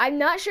gonna do. I'm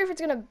not sure if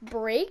it's gonna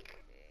break.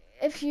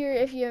 If you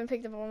haven't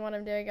picked up on what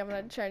I'm doing, I'm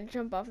gonna try to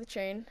jump off the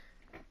train.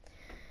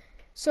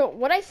 So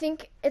what I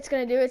think it's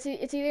gonna do, it's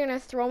either gonna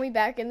throw me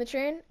back in the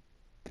train,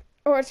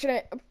 or it's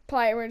gonna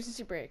apply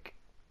emergency brake.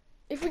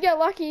 If we get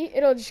lucky,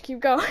 it'll just keep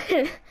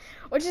going,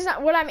 which is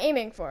not what I'm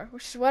aiming for.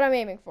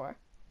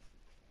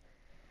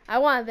 I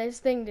want this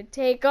thing to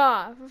take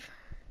off,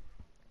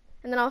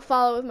 and then I'll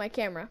follow with my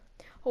camera,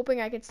 hoping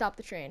I can stop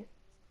the train.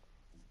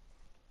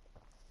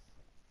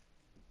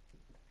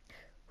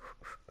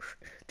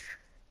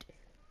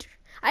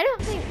 I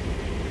don't think...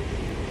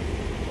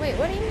 Wait,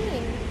 what do you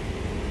mean?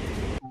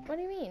 What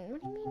do you mean?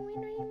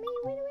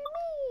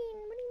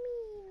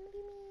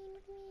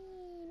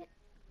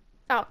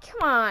 Oh,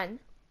 come on.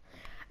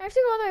 I have to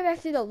go all the way back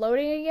through the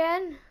loading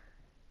again?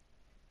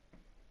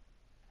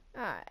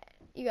 Alright,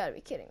 you gotta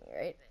be kidding me,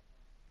 right?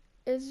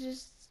 It's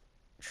just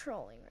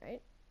trolling,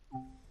 right?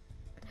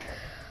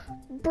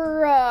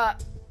 Bruh.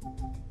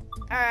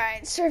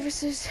 Alright,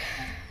 surfaces.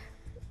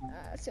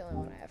 That's the only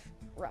one I have.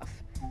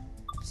 Rough.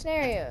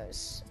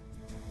 Scenarios.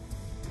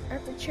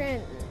 Rapid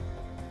transit.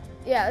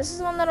 Yeah, this is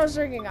the one that I was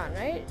working on,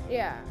 right?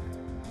 Yeah.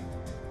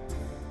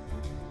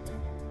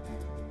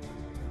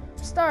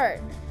 Start.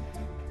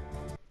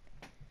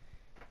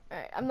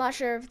 Alright, I'm not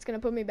sure if it's gonna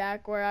put me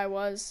back where I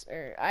was,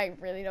 or I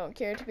really don't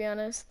care, to be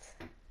honest.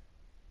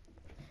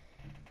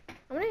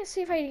 I'm gonna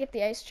see if I can get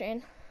the ice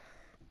train.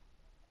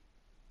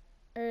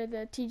 Or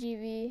the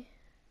TGV.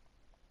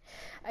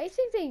 I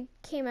think they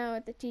came out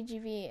with the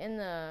TGV in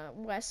the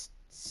West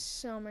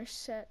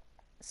Somerset.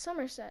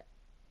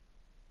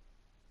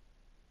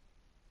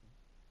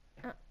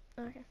 Oh,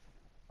 okay.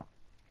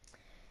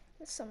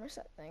 The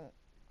Somerset thing.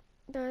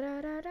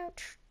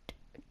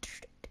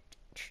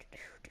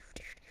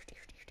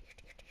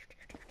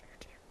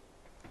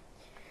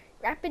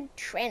 Rapid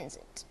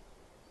transit.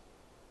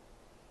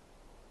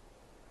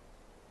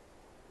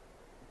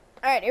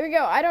 Alright, here we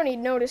go. I don't need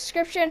no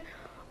description.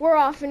 We're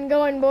off and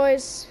going,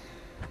 boys.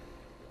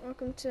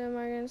 Welcome to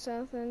Margaret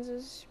South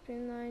Lenses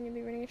Pin Line. You'll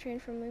be running a train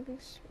from Looping.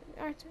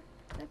 Alright,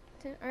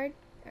 alright,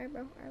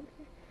 bro. Alright,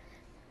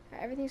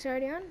 everything's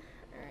already on.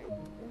 Alright,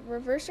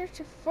 reverser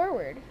to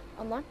forward.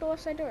 Unlock the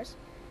left side doors.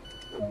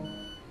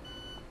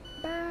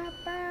 Ba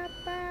ba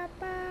ba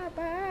ba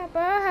ba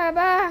ba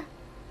ba.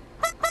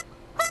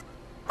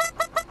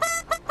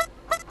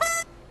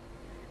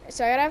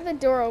 So I gotta have the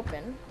door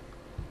open.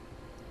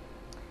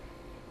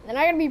 Then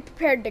I gotta be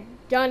prepared to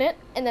gun it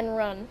and then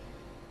run.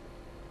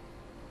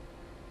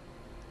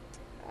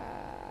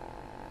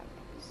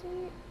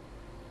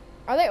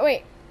 Are they?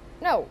 Wait,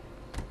 no.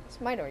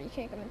 It's my door. You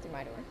can't come in through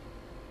my door.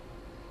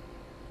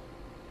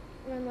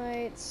 Run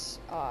lights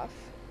off.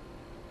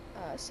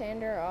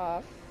 Sander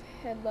off.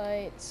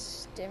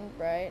 Headlights dimmed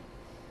bright.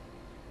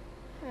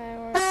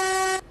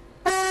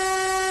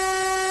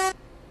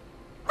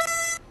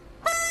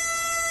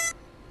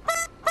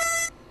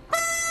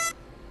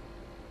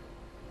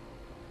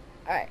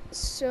 Alright,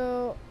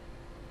 so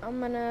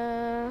I'm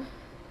gonna...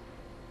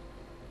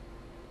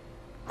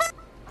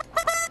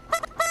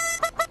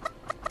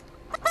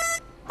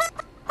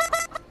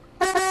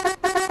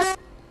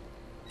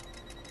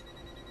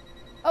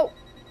 Oh!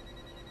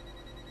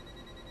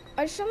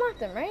 I just unlocked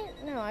them, right?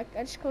 No, I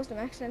just closed them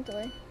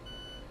accidentally.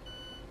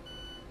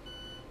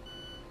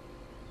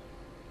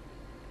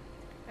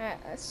 Alright,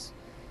 let's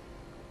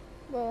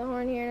blow the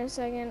horn here in a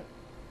second.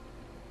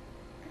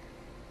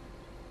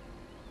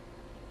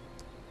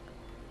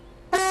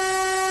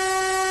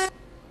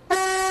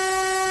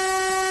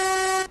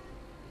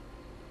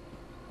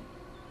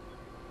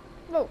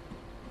 Whoa.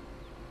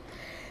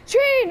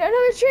 Train!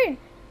 Another train!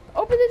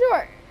 Open the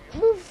door!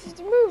 Move!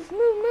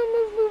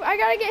 I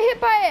gotta get hit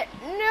by it!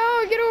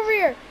 No! Get over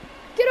here!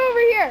 Get over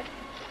here!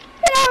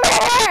 Get over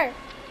here!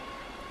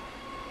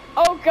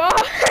 Oh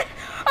god!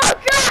 Oh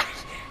god!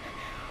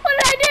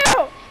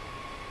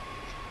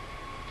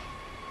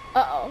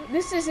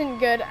 this isn't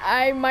good.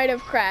 I might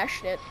have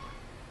crashed it.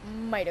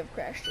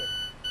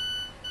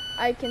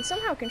 I can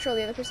somehow control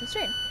the other person's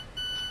train.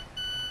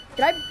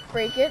 Did I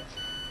break it?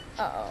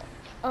 Uh-oh.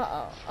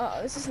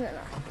 This isn't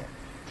enough.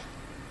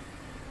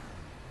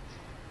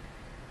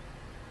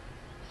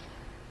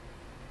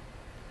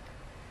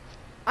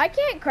 I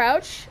can't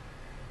crouch.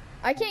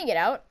 I can't get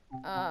out.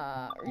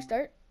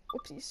 Restart.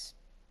 Whoopsies.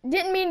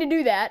 Didn't mean to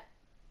do that.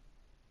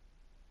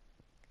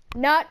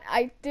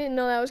 I didn't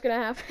know that was gonna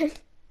happen.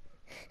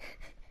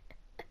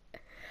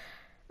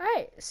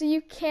 Alright, so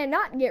you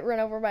cannot get run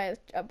over by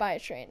a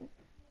train.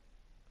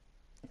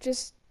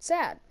 Just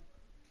sad.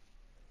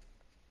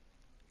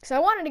 Because I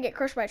wanted to get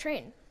crushed by a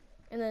train.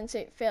 And then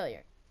say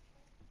failure.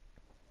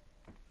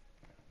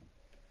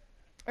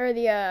 Or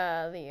the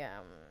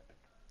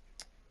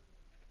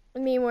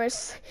meme where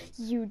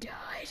you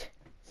died.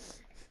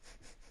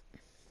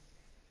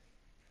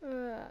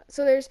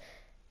 So there's,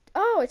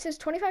 it says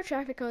 25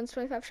 traffic cones,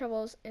 25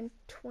 shovels, and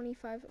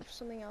 25 of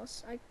something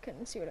else. I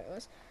couldn't see what it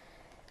was.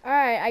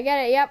 Alright, I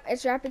get it. Yep,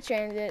 it's rapid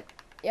transit.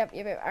 Yep.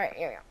 Alright,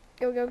 here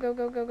we go.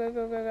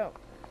 Go.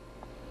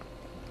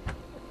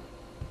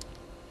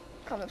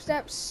 Come up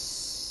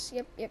steps.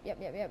 Yep.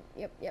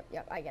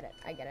 I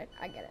get it.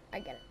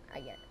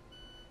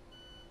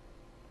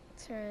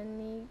 Turn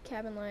the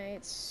cabin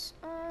lights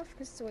off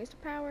because it's a waste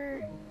of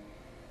power.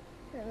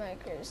 The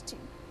marker's too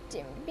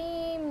dim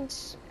beamed.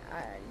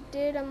 I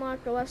did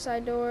unlock the left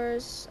side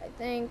doors, I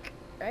think,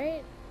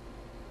 right?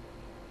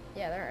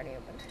 Yeah, they're already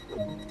open.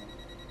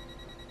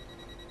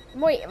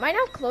 Wait, am I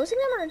now closing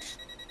them or just...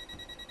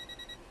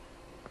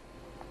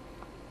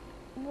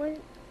 What?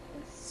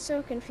 I'm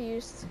so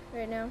confused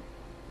right now.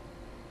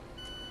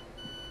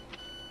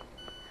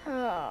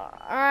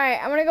 Alright,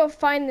 I'm gonna go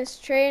find this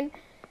train.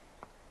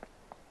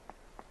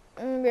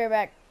 I'm gonna be right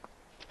back.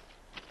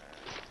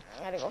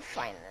 I gotta go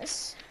find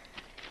this.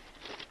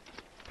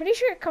 Pretty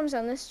sure it comes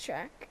on this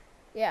track.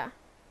 Yeah.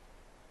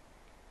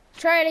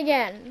 Try it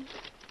again.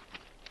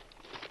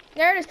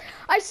 There it is.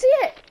 I see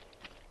it!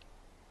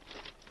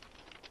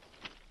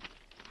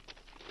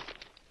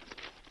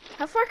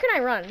 How far can I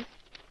run?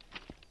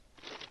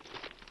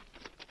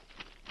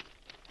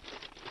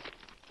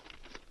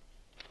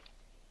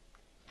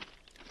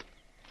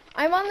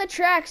 I'm on the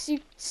tracks.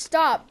 You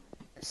stop.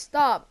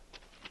 Stop.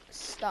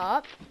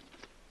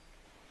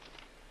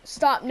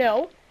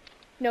 No.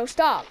 No,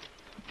 stop.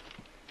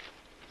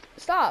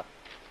 Stop.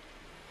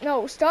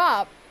 No,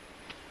 stop.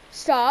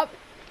 Stop.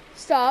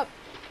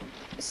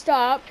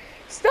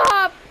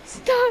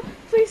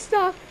 Please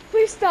stop.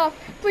 Please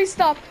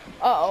stop.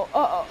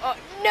 Uh-oh.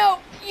 No,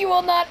 you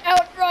will not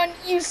outrun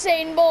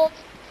Usain Bolt.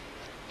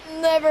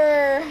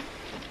 Never.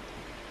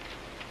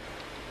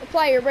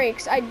 Apply your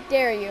brakes. I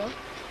dare you.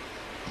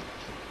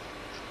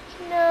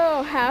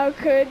 No, how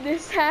could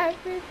this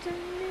happen to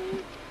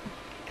me?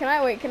 Can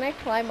I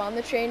climb on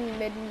the train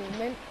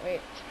mid-movement?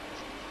 Wait.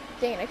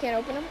 Dang it, I can't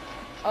open them?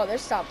 Oh, they're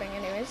stopping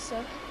anyways,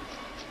 so.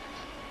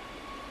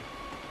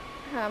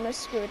 I'm gonna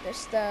screw with this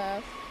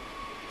stuff.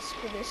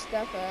 Screw this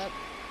stuff up.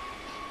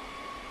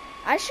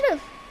 I should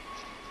have,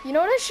 you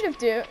know what I should have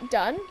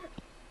done?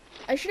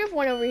 I should have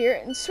went over here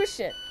and switched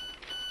it.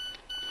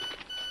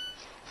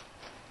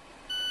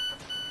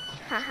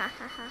 Ha.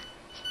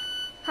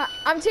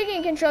 I'm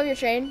taking control of your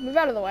train. Move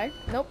out of the way.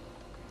 Nope.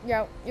 You're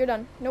out. You're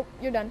done. Nope.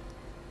 You're done.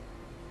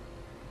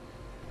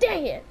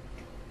 Dang it.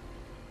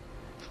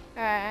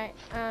 Alright.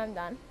 I'm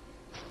done.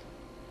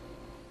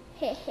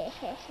 If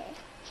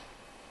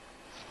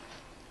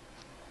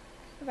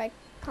I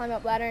climb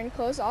up ladder and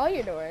close all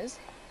your doors.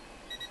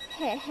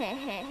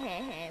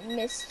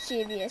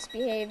 Mischievous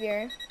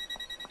behavior.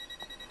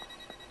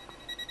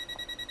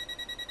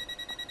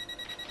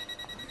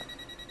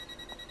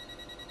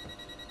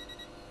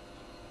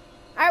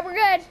 Alright, we're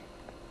good.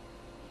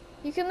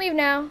 You can leave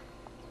now.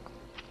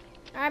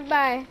 Alright,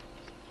 bye.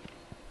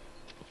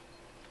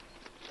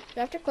 Do I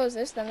have to close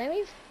this, then they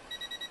leave?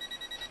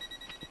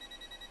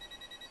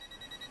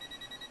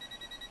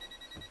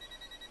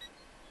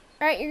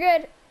 Alright, you're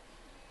good.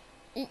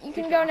 You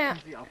can go now.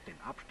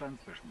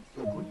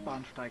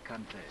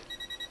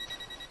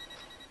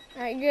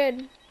 Alright,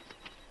 good.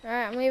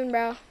 Alright, I'm leaving,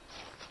 bro.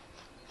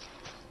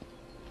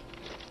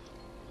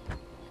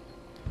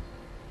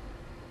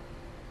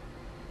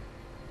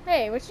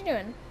 Hey, what you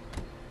doing?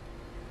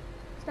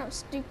 Stop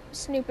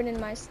snooping in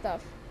my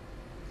stuff.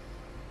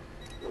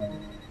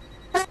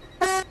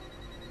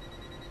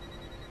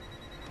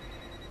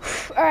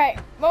 Alright,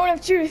 moment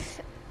of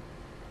truth.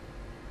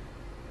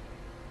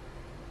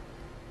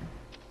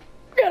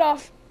 Get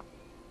off!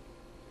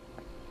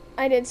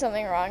 I did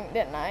something wrong,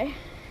 didn't I?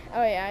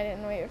 Oh yeah, I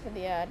didn't wait for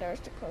the doors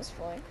to close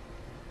fully.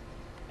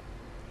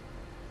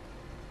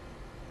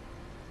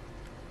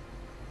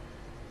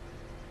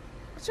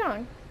 What's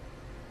wrong?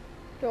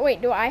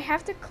 Wait, do I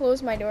have to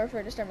close my door for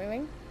it to start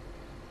moving?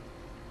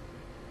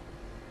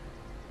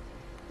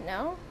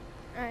 No?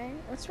 Alright,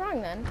 what's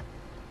wrong then?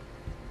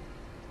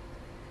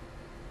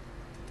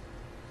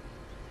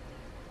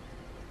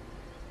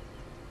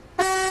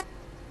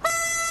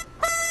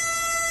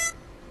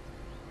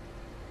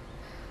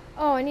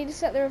 Oh, I need to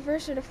set the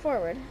reverser to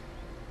forward.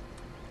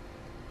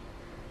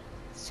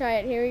 Let's try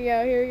it. Here we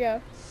go. Here we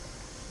go.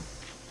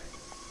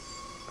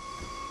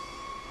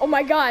 Oh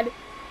my god.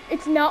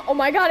 It's not. Oh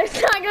my god.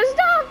 It's not gonna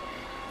stop.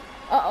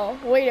 Uh-oh.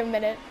 Wait a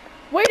minute.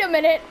 Wait a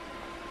minute.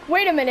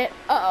 Wait a minute.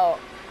 Uh-oh.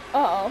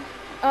 Uh-oh.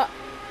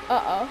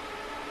 Uh-oh.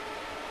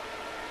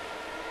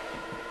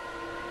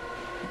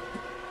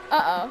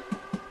 Uh-oh.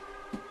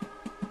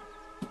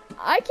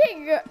 I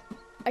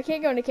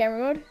can't go into camera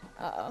mode.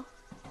 Uh-oh.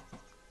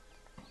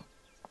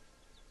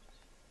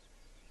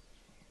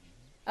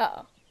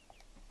 Uh-oh.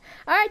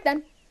 Alright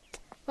then.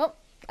 Well,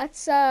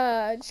 let's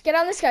just get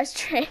on this guy's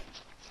train.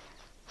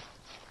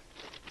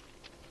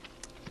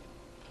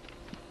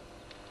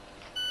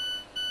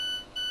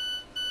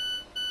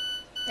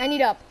 I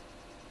need up.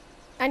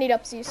 I need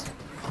upsies.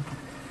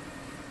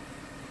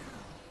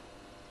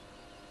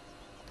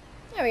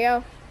 There we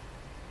go.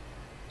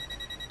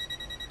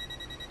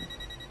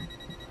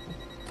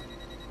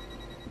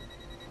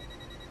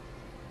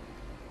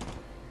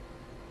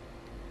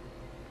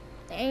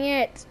 Dang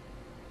it.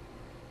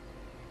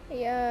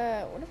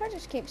 Hey, what if I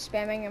just keep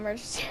spamming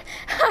emergency?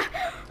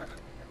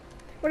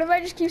 What if I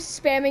just keep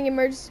spamming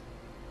emergency?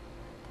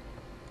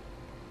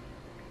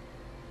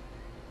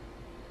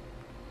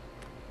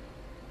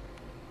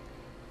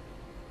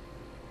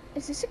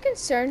 Is this a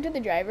concern to the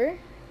driver?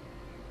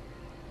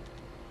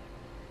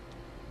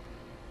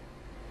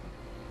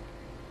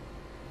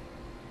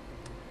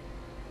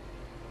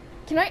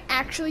 Can I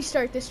actually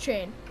start this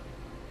train?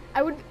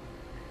 I would...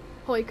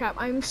 Holy crap,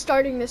 I'm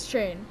starting this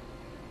train.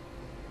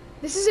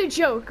 This is a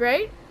joke,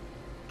 right?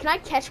 Can I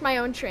catch my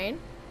own train?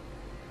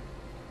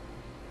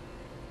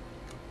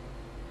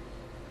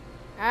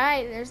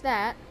 Alright, there's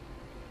that.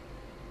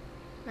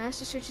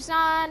 Master switch is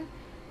on.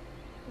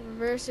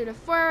 Reverser to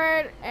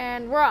forward,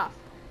 and we're off.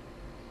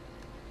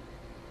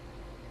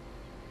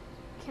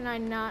 Can I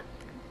not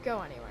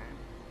go anywhere?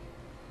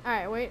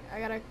 Alright, wait, I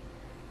gotta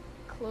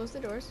close the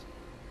doors.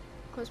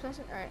 Close past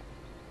it? Alright.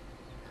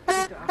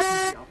 Bitte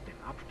achten Sie auf den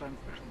Abstand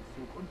zwischen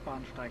Zug und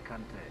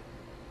Bahnsteigkante.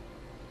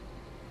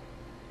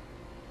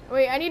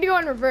 Wait, I need to go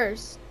in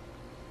reverse.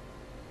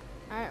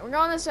 Alright, we're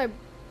going this way.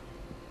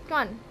 Come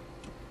on.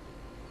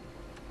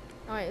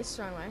 Oh wait, it's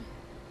the wrong way.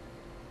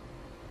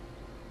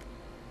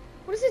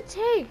 What does it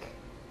take?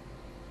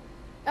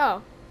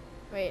 Oh,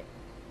 wait.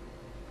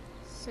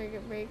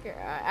 Circuit breaker.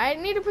 I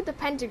need to put the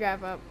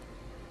pentagraph up.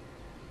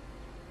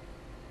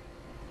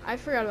 I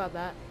forgot about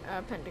that.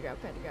 Pentagraph.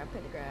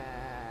 Pentagraph.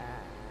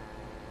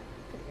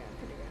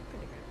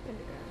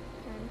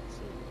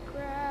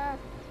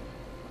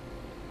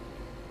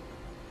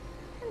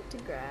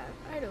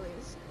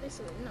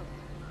 Isolate. No.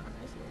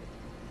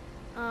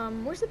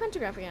 Isolate. Where's the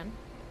pentagraph again?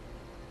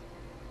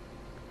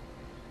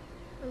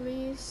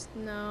 Release.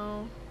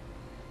 No.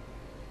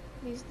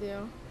 Please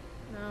do.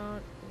 No.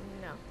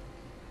 No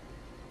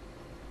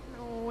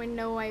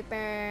window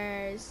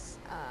wipers.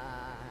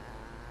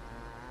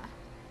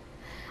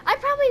 I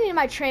probably need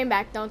my train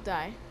back, don't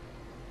I?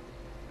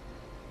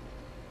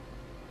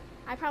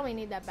 I probably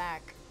need that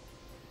back.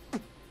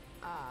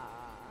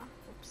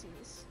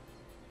 Oopsies.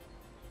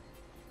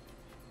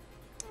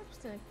 I'm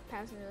just gonna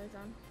pass the lights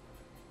on.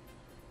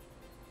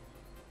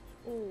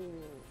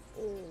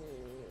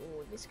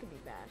 Ooh, this could be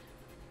bad.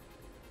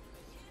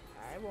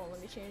 Alright, won't let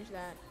me change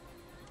that.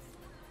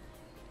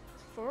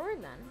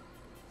 Forward then.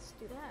 Let's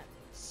do that.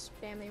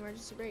 Spam the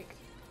emergency brake.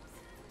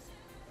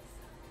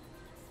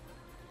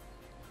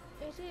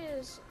 It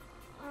is,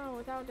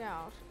 without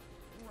doubt,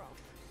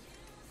 rough.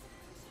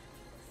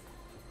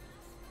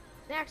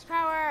 Next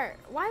power!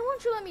 Why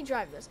won't you let me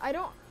drive this?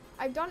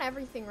 I've done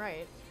everything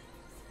right.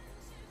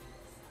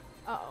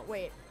 Uh-oh,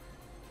 wait.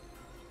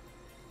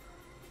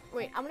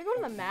 Wait, I'm gonna go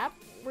to the map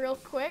real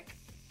quick.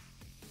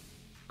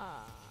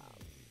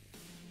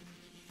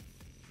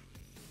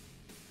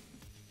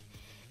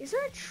 Is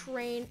there a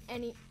train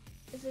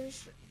is there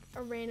just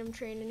a random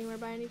train anywhere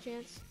by any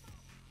chance?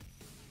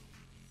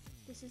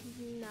 This is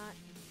not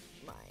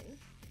mine.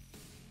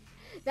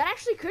 That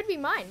actually could be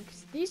mine,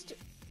 because these two...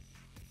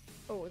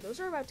 Oh, those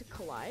are about to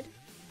collide.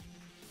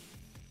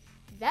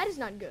 That is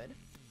not good,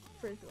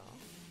 first of all.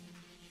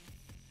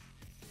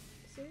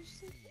 Is there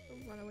just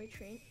a runaway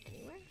train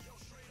anywhere?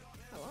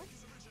 Hello?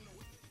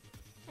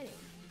 Anywhere.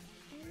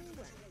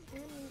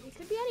 It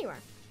could be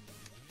anywhere.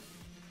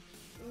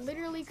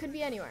 Literally could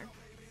be anywhere.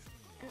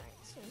 Alright,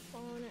 so I'm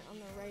following it on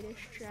the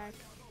rightish track.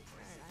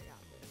 Alright,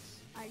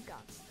 I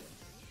got this.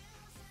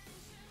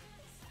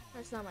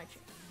 That's not my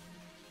train.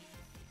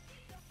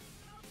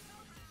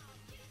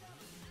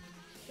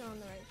 Still on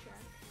the right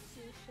track.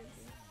 It should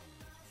be.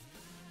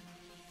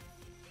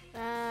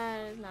 That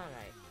is not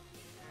right.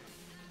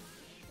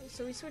 Alright.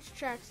 So we switched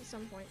tracks at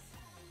some point.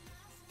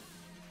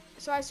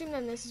 So I assume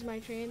then this is my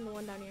train, the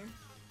one down here.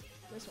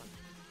 This one.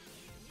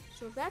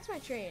 So if that's my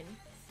train,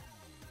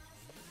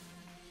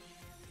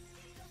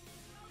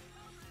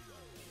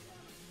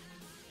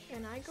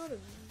 and I go to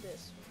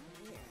this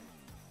one here.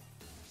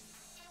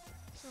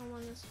 So I'm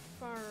on this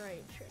far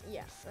right track.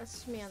 Yes,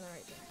 that's me on the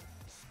right track.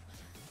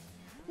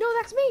 No,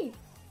 that's me!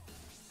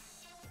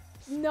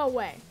 No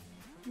way.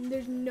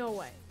 There's no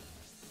way.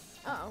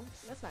 Uh-oh,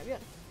 that's not good.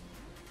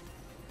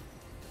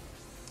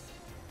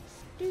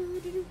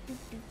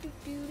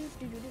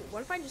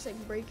 What if I just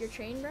like break your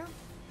chain, bro?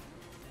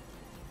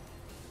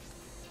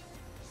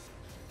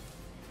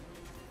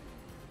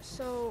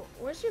 So,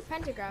 where's your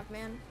pentagraph,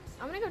 man?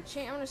 I'm gonna go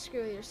change. I'm gonna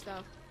screw with your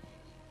stuff.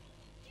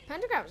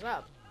 Pentagraph's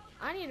up.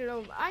 I need it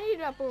over. I need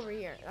it up over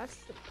here. That's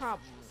the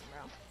problem,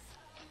 bro.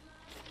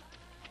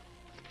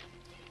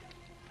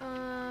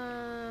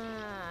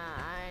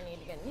 I need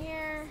to get in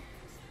here.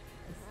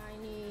 I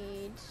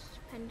need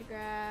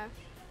pentagraph.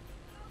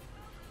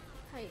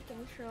 Height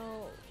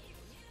control.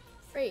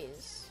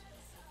 Raise.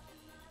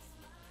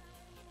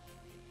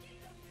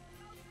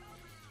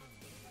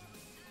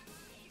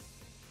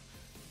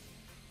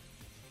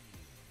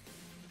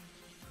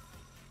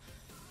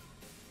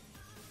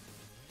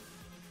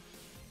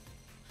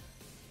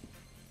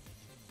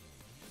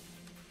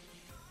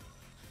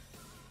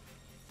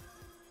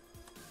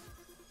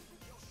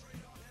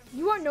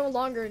 You are no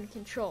longer in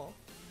control.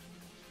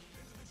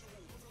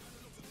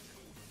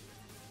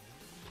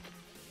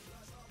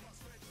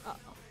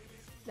 Uh-oh.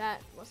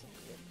 That wasn't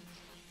good.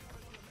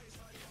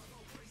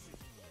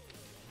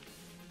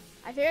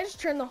 I think I just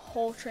turned the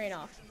whole train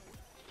off.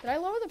 Did I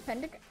lower the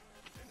pentagraph?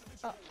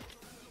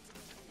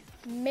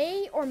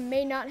 May or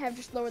may not have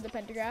just lowered the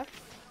pentagraph.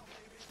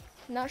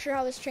 Not sure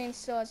how this train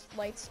still has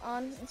lights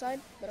on inside,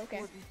 but okay.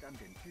 Vorsicht an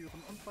den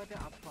Türen und bei der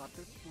Abfahrt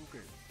des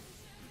Zuges.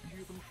 Die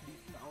Türen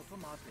schließen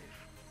automatisch.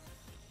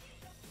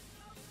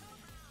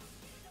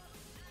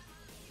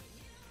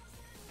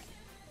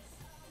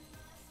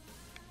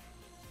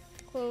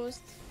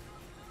 Closed.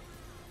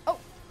 Oh!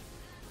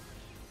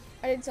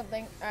 I did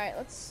something. Alright,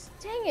 let's...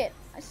 Dang it!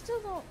 I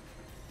still don't...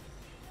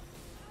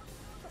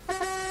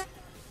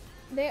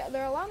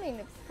 They're allowing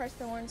me to press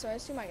the horn, so I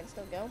assume I can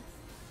still go.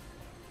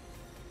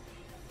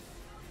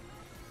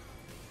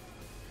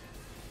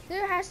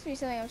 There has to be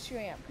something I'm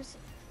screwing up.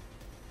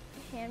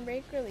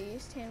 Handbrake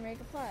released, handbrake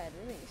applied,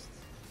 released.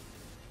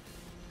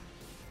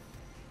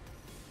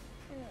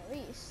 And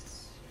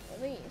released,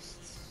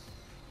 released,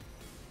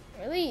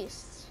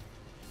 released.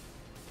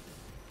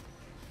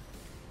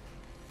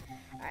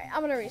 Alright,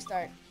 I'm gonna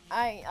restart.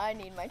 I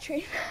need my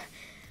train.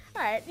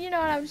 Alright, you know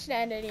what, I'm just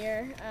gonna end it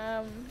here.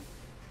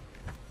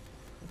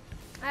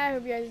 I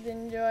hope you guys did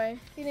enjoy.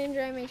 If you did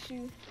enjoy, make sure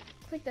you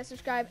click that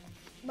subscribe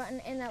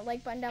button and that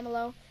like button down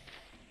below.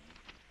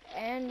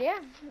 And yeah,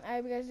 I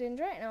hope you guys did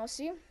enjoy it, and I'll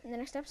see you in the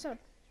next episode.